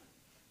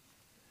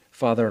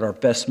 Father, at our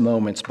best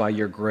moments, by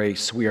your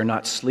grace, we are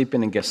not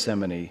sleeping in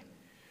Gethsemane.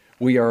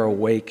 We are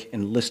awake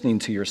and listening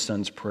to your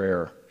Son's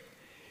prayer.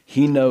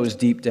 He knows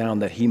deep down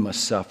that he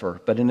must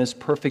suffer, but in his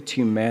perfect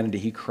humanity,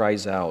 he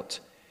cries out,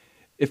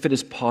 if it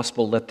is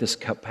possible, let this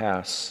cup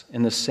pass.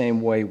 In the same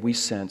way, we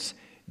sense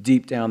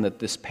deep down that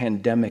this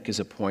pandemic is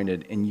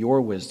appointed in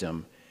your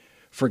wisdom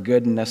for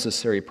good and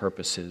necessary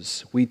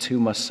purposes. We too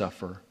must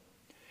suffer.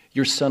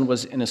 Your Son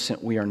was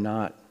innocent, we are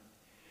not.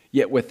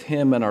 Yet with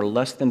him and our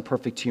less than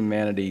perfect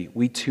humanity,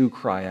 we too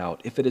cry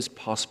out, if it is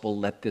possible,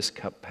 let this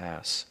cup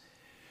pass.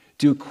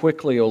 Do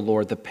quickly, O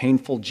Lord, the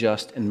painful,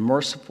 just, and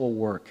merciful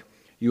work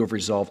you have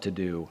resolved to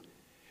do.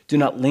 Do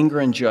not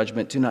linger in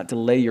judgment. Do not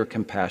delay your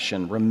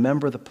compassion.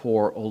 Remember the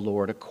poor, O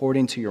Lord,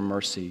 according to your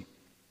mercy.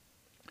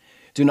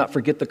 Do not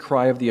forget the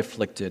cry of the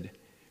afflicted.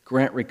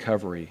 Grant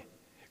recovery.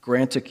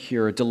 Grant a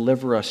cure.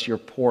 Deliver us, your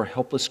poor,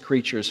 helpless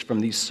creatures, from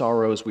these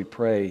sorrows, we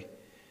pray.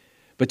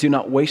 But do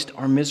not waste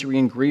our misery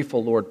and grief, O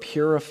Lord.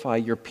 Purify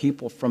your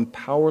people from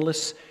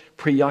powerless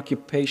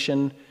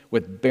preoccupation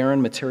with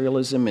barren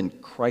materialism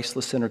and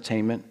Christless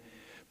entertainment.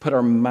 Put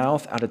our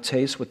mouth out of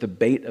taste with the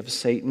bait of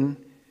Satan.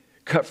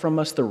 Cut from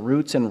us the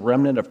roots and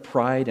remnant of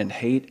pride and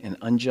hate and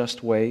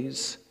unjust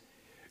ways.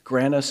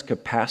 Grant us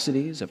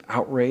capacities of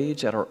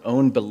outrage at our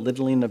own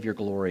belittling of your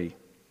glory.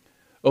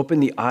 Open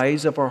the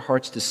eyes of our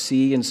hearts to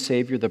see and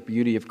savor the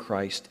beauty of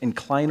Christ.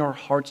 Incline our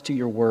hearts to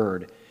your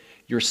word,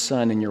 your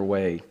Son, and your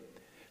way.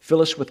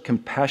 Fill us with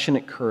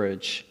compassionate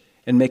courage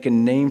and make a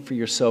name for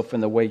yourself in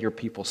the way your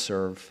people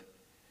serve.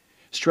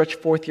 Stretch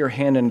forth your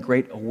hand in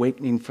great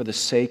awakening for the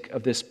sake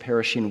of this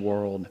perishing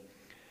world.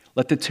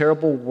 Let the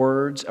terrible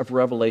words of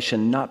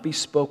Revelation not be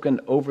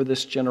spoken over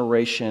this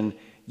generation,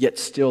 yet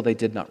still they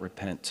did not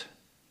repent.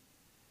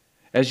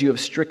 As you have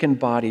stricken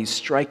bodies,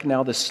 strike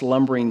now the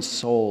slumbering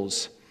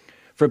souls.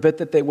 Forbid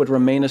that they would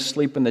remain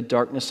asleep in the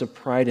darkness of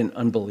pride and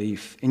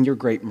unbelief. In your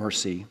great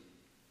mercy,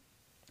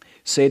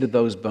 say to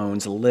those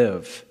bones,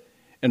 live,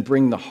 and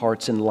bring the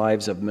hearts and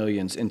lives of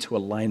millions into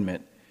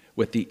alignment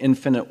with the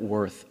infinite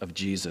worth of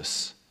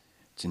Jesus.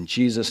 It's in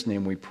Jesus'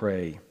 name we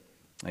pray.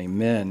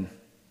 Amen.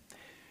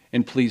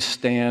 And please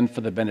stand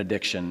for the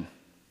benediction.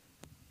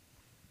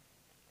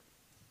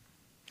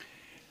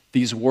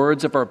 These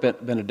words of our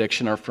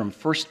benediction are from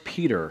 1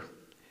 Peter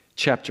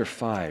chapter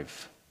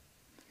 5.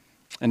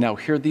 And now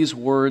hear these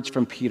words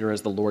from Peter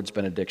as the Lord's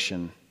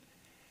benediction.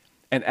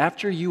 And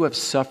after you have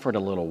suffered a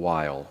little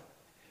while,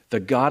 the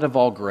God of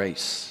all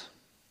grace,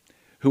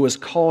 who has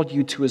called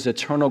you to his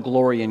eternal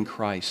glory in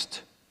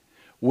Christ,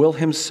 will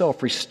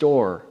himself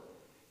restore,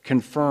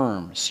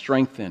 confirm,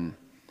 strengthen,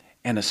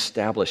 and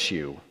establish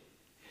you.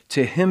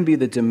 To him be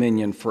the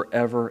dominion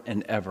forever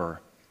and ever.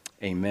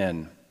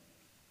 Amen.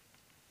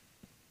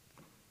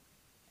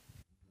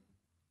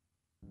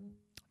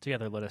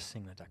 Together, let us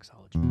sing the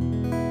doxology.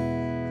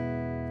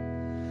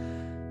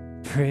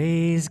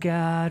 Praise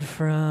God,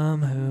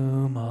 from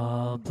whom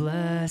all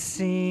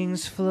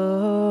blessings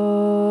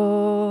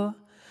flow.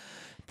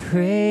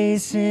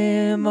 Praise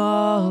him,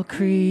 all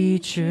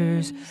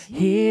creatures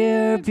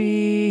here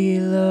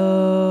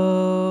below.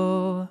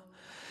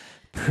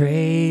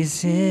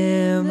 Praise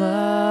him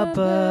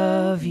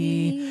above,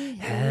 ye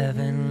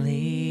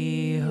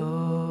heavenly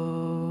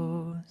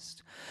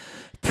host.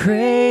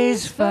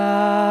 Praise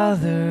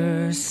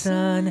Father,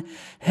 Son,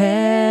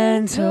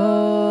 and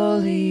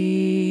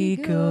Holy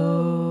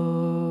Ghost.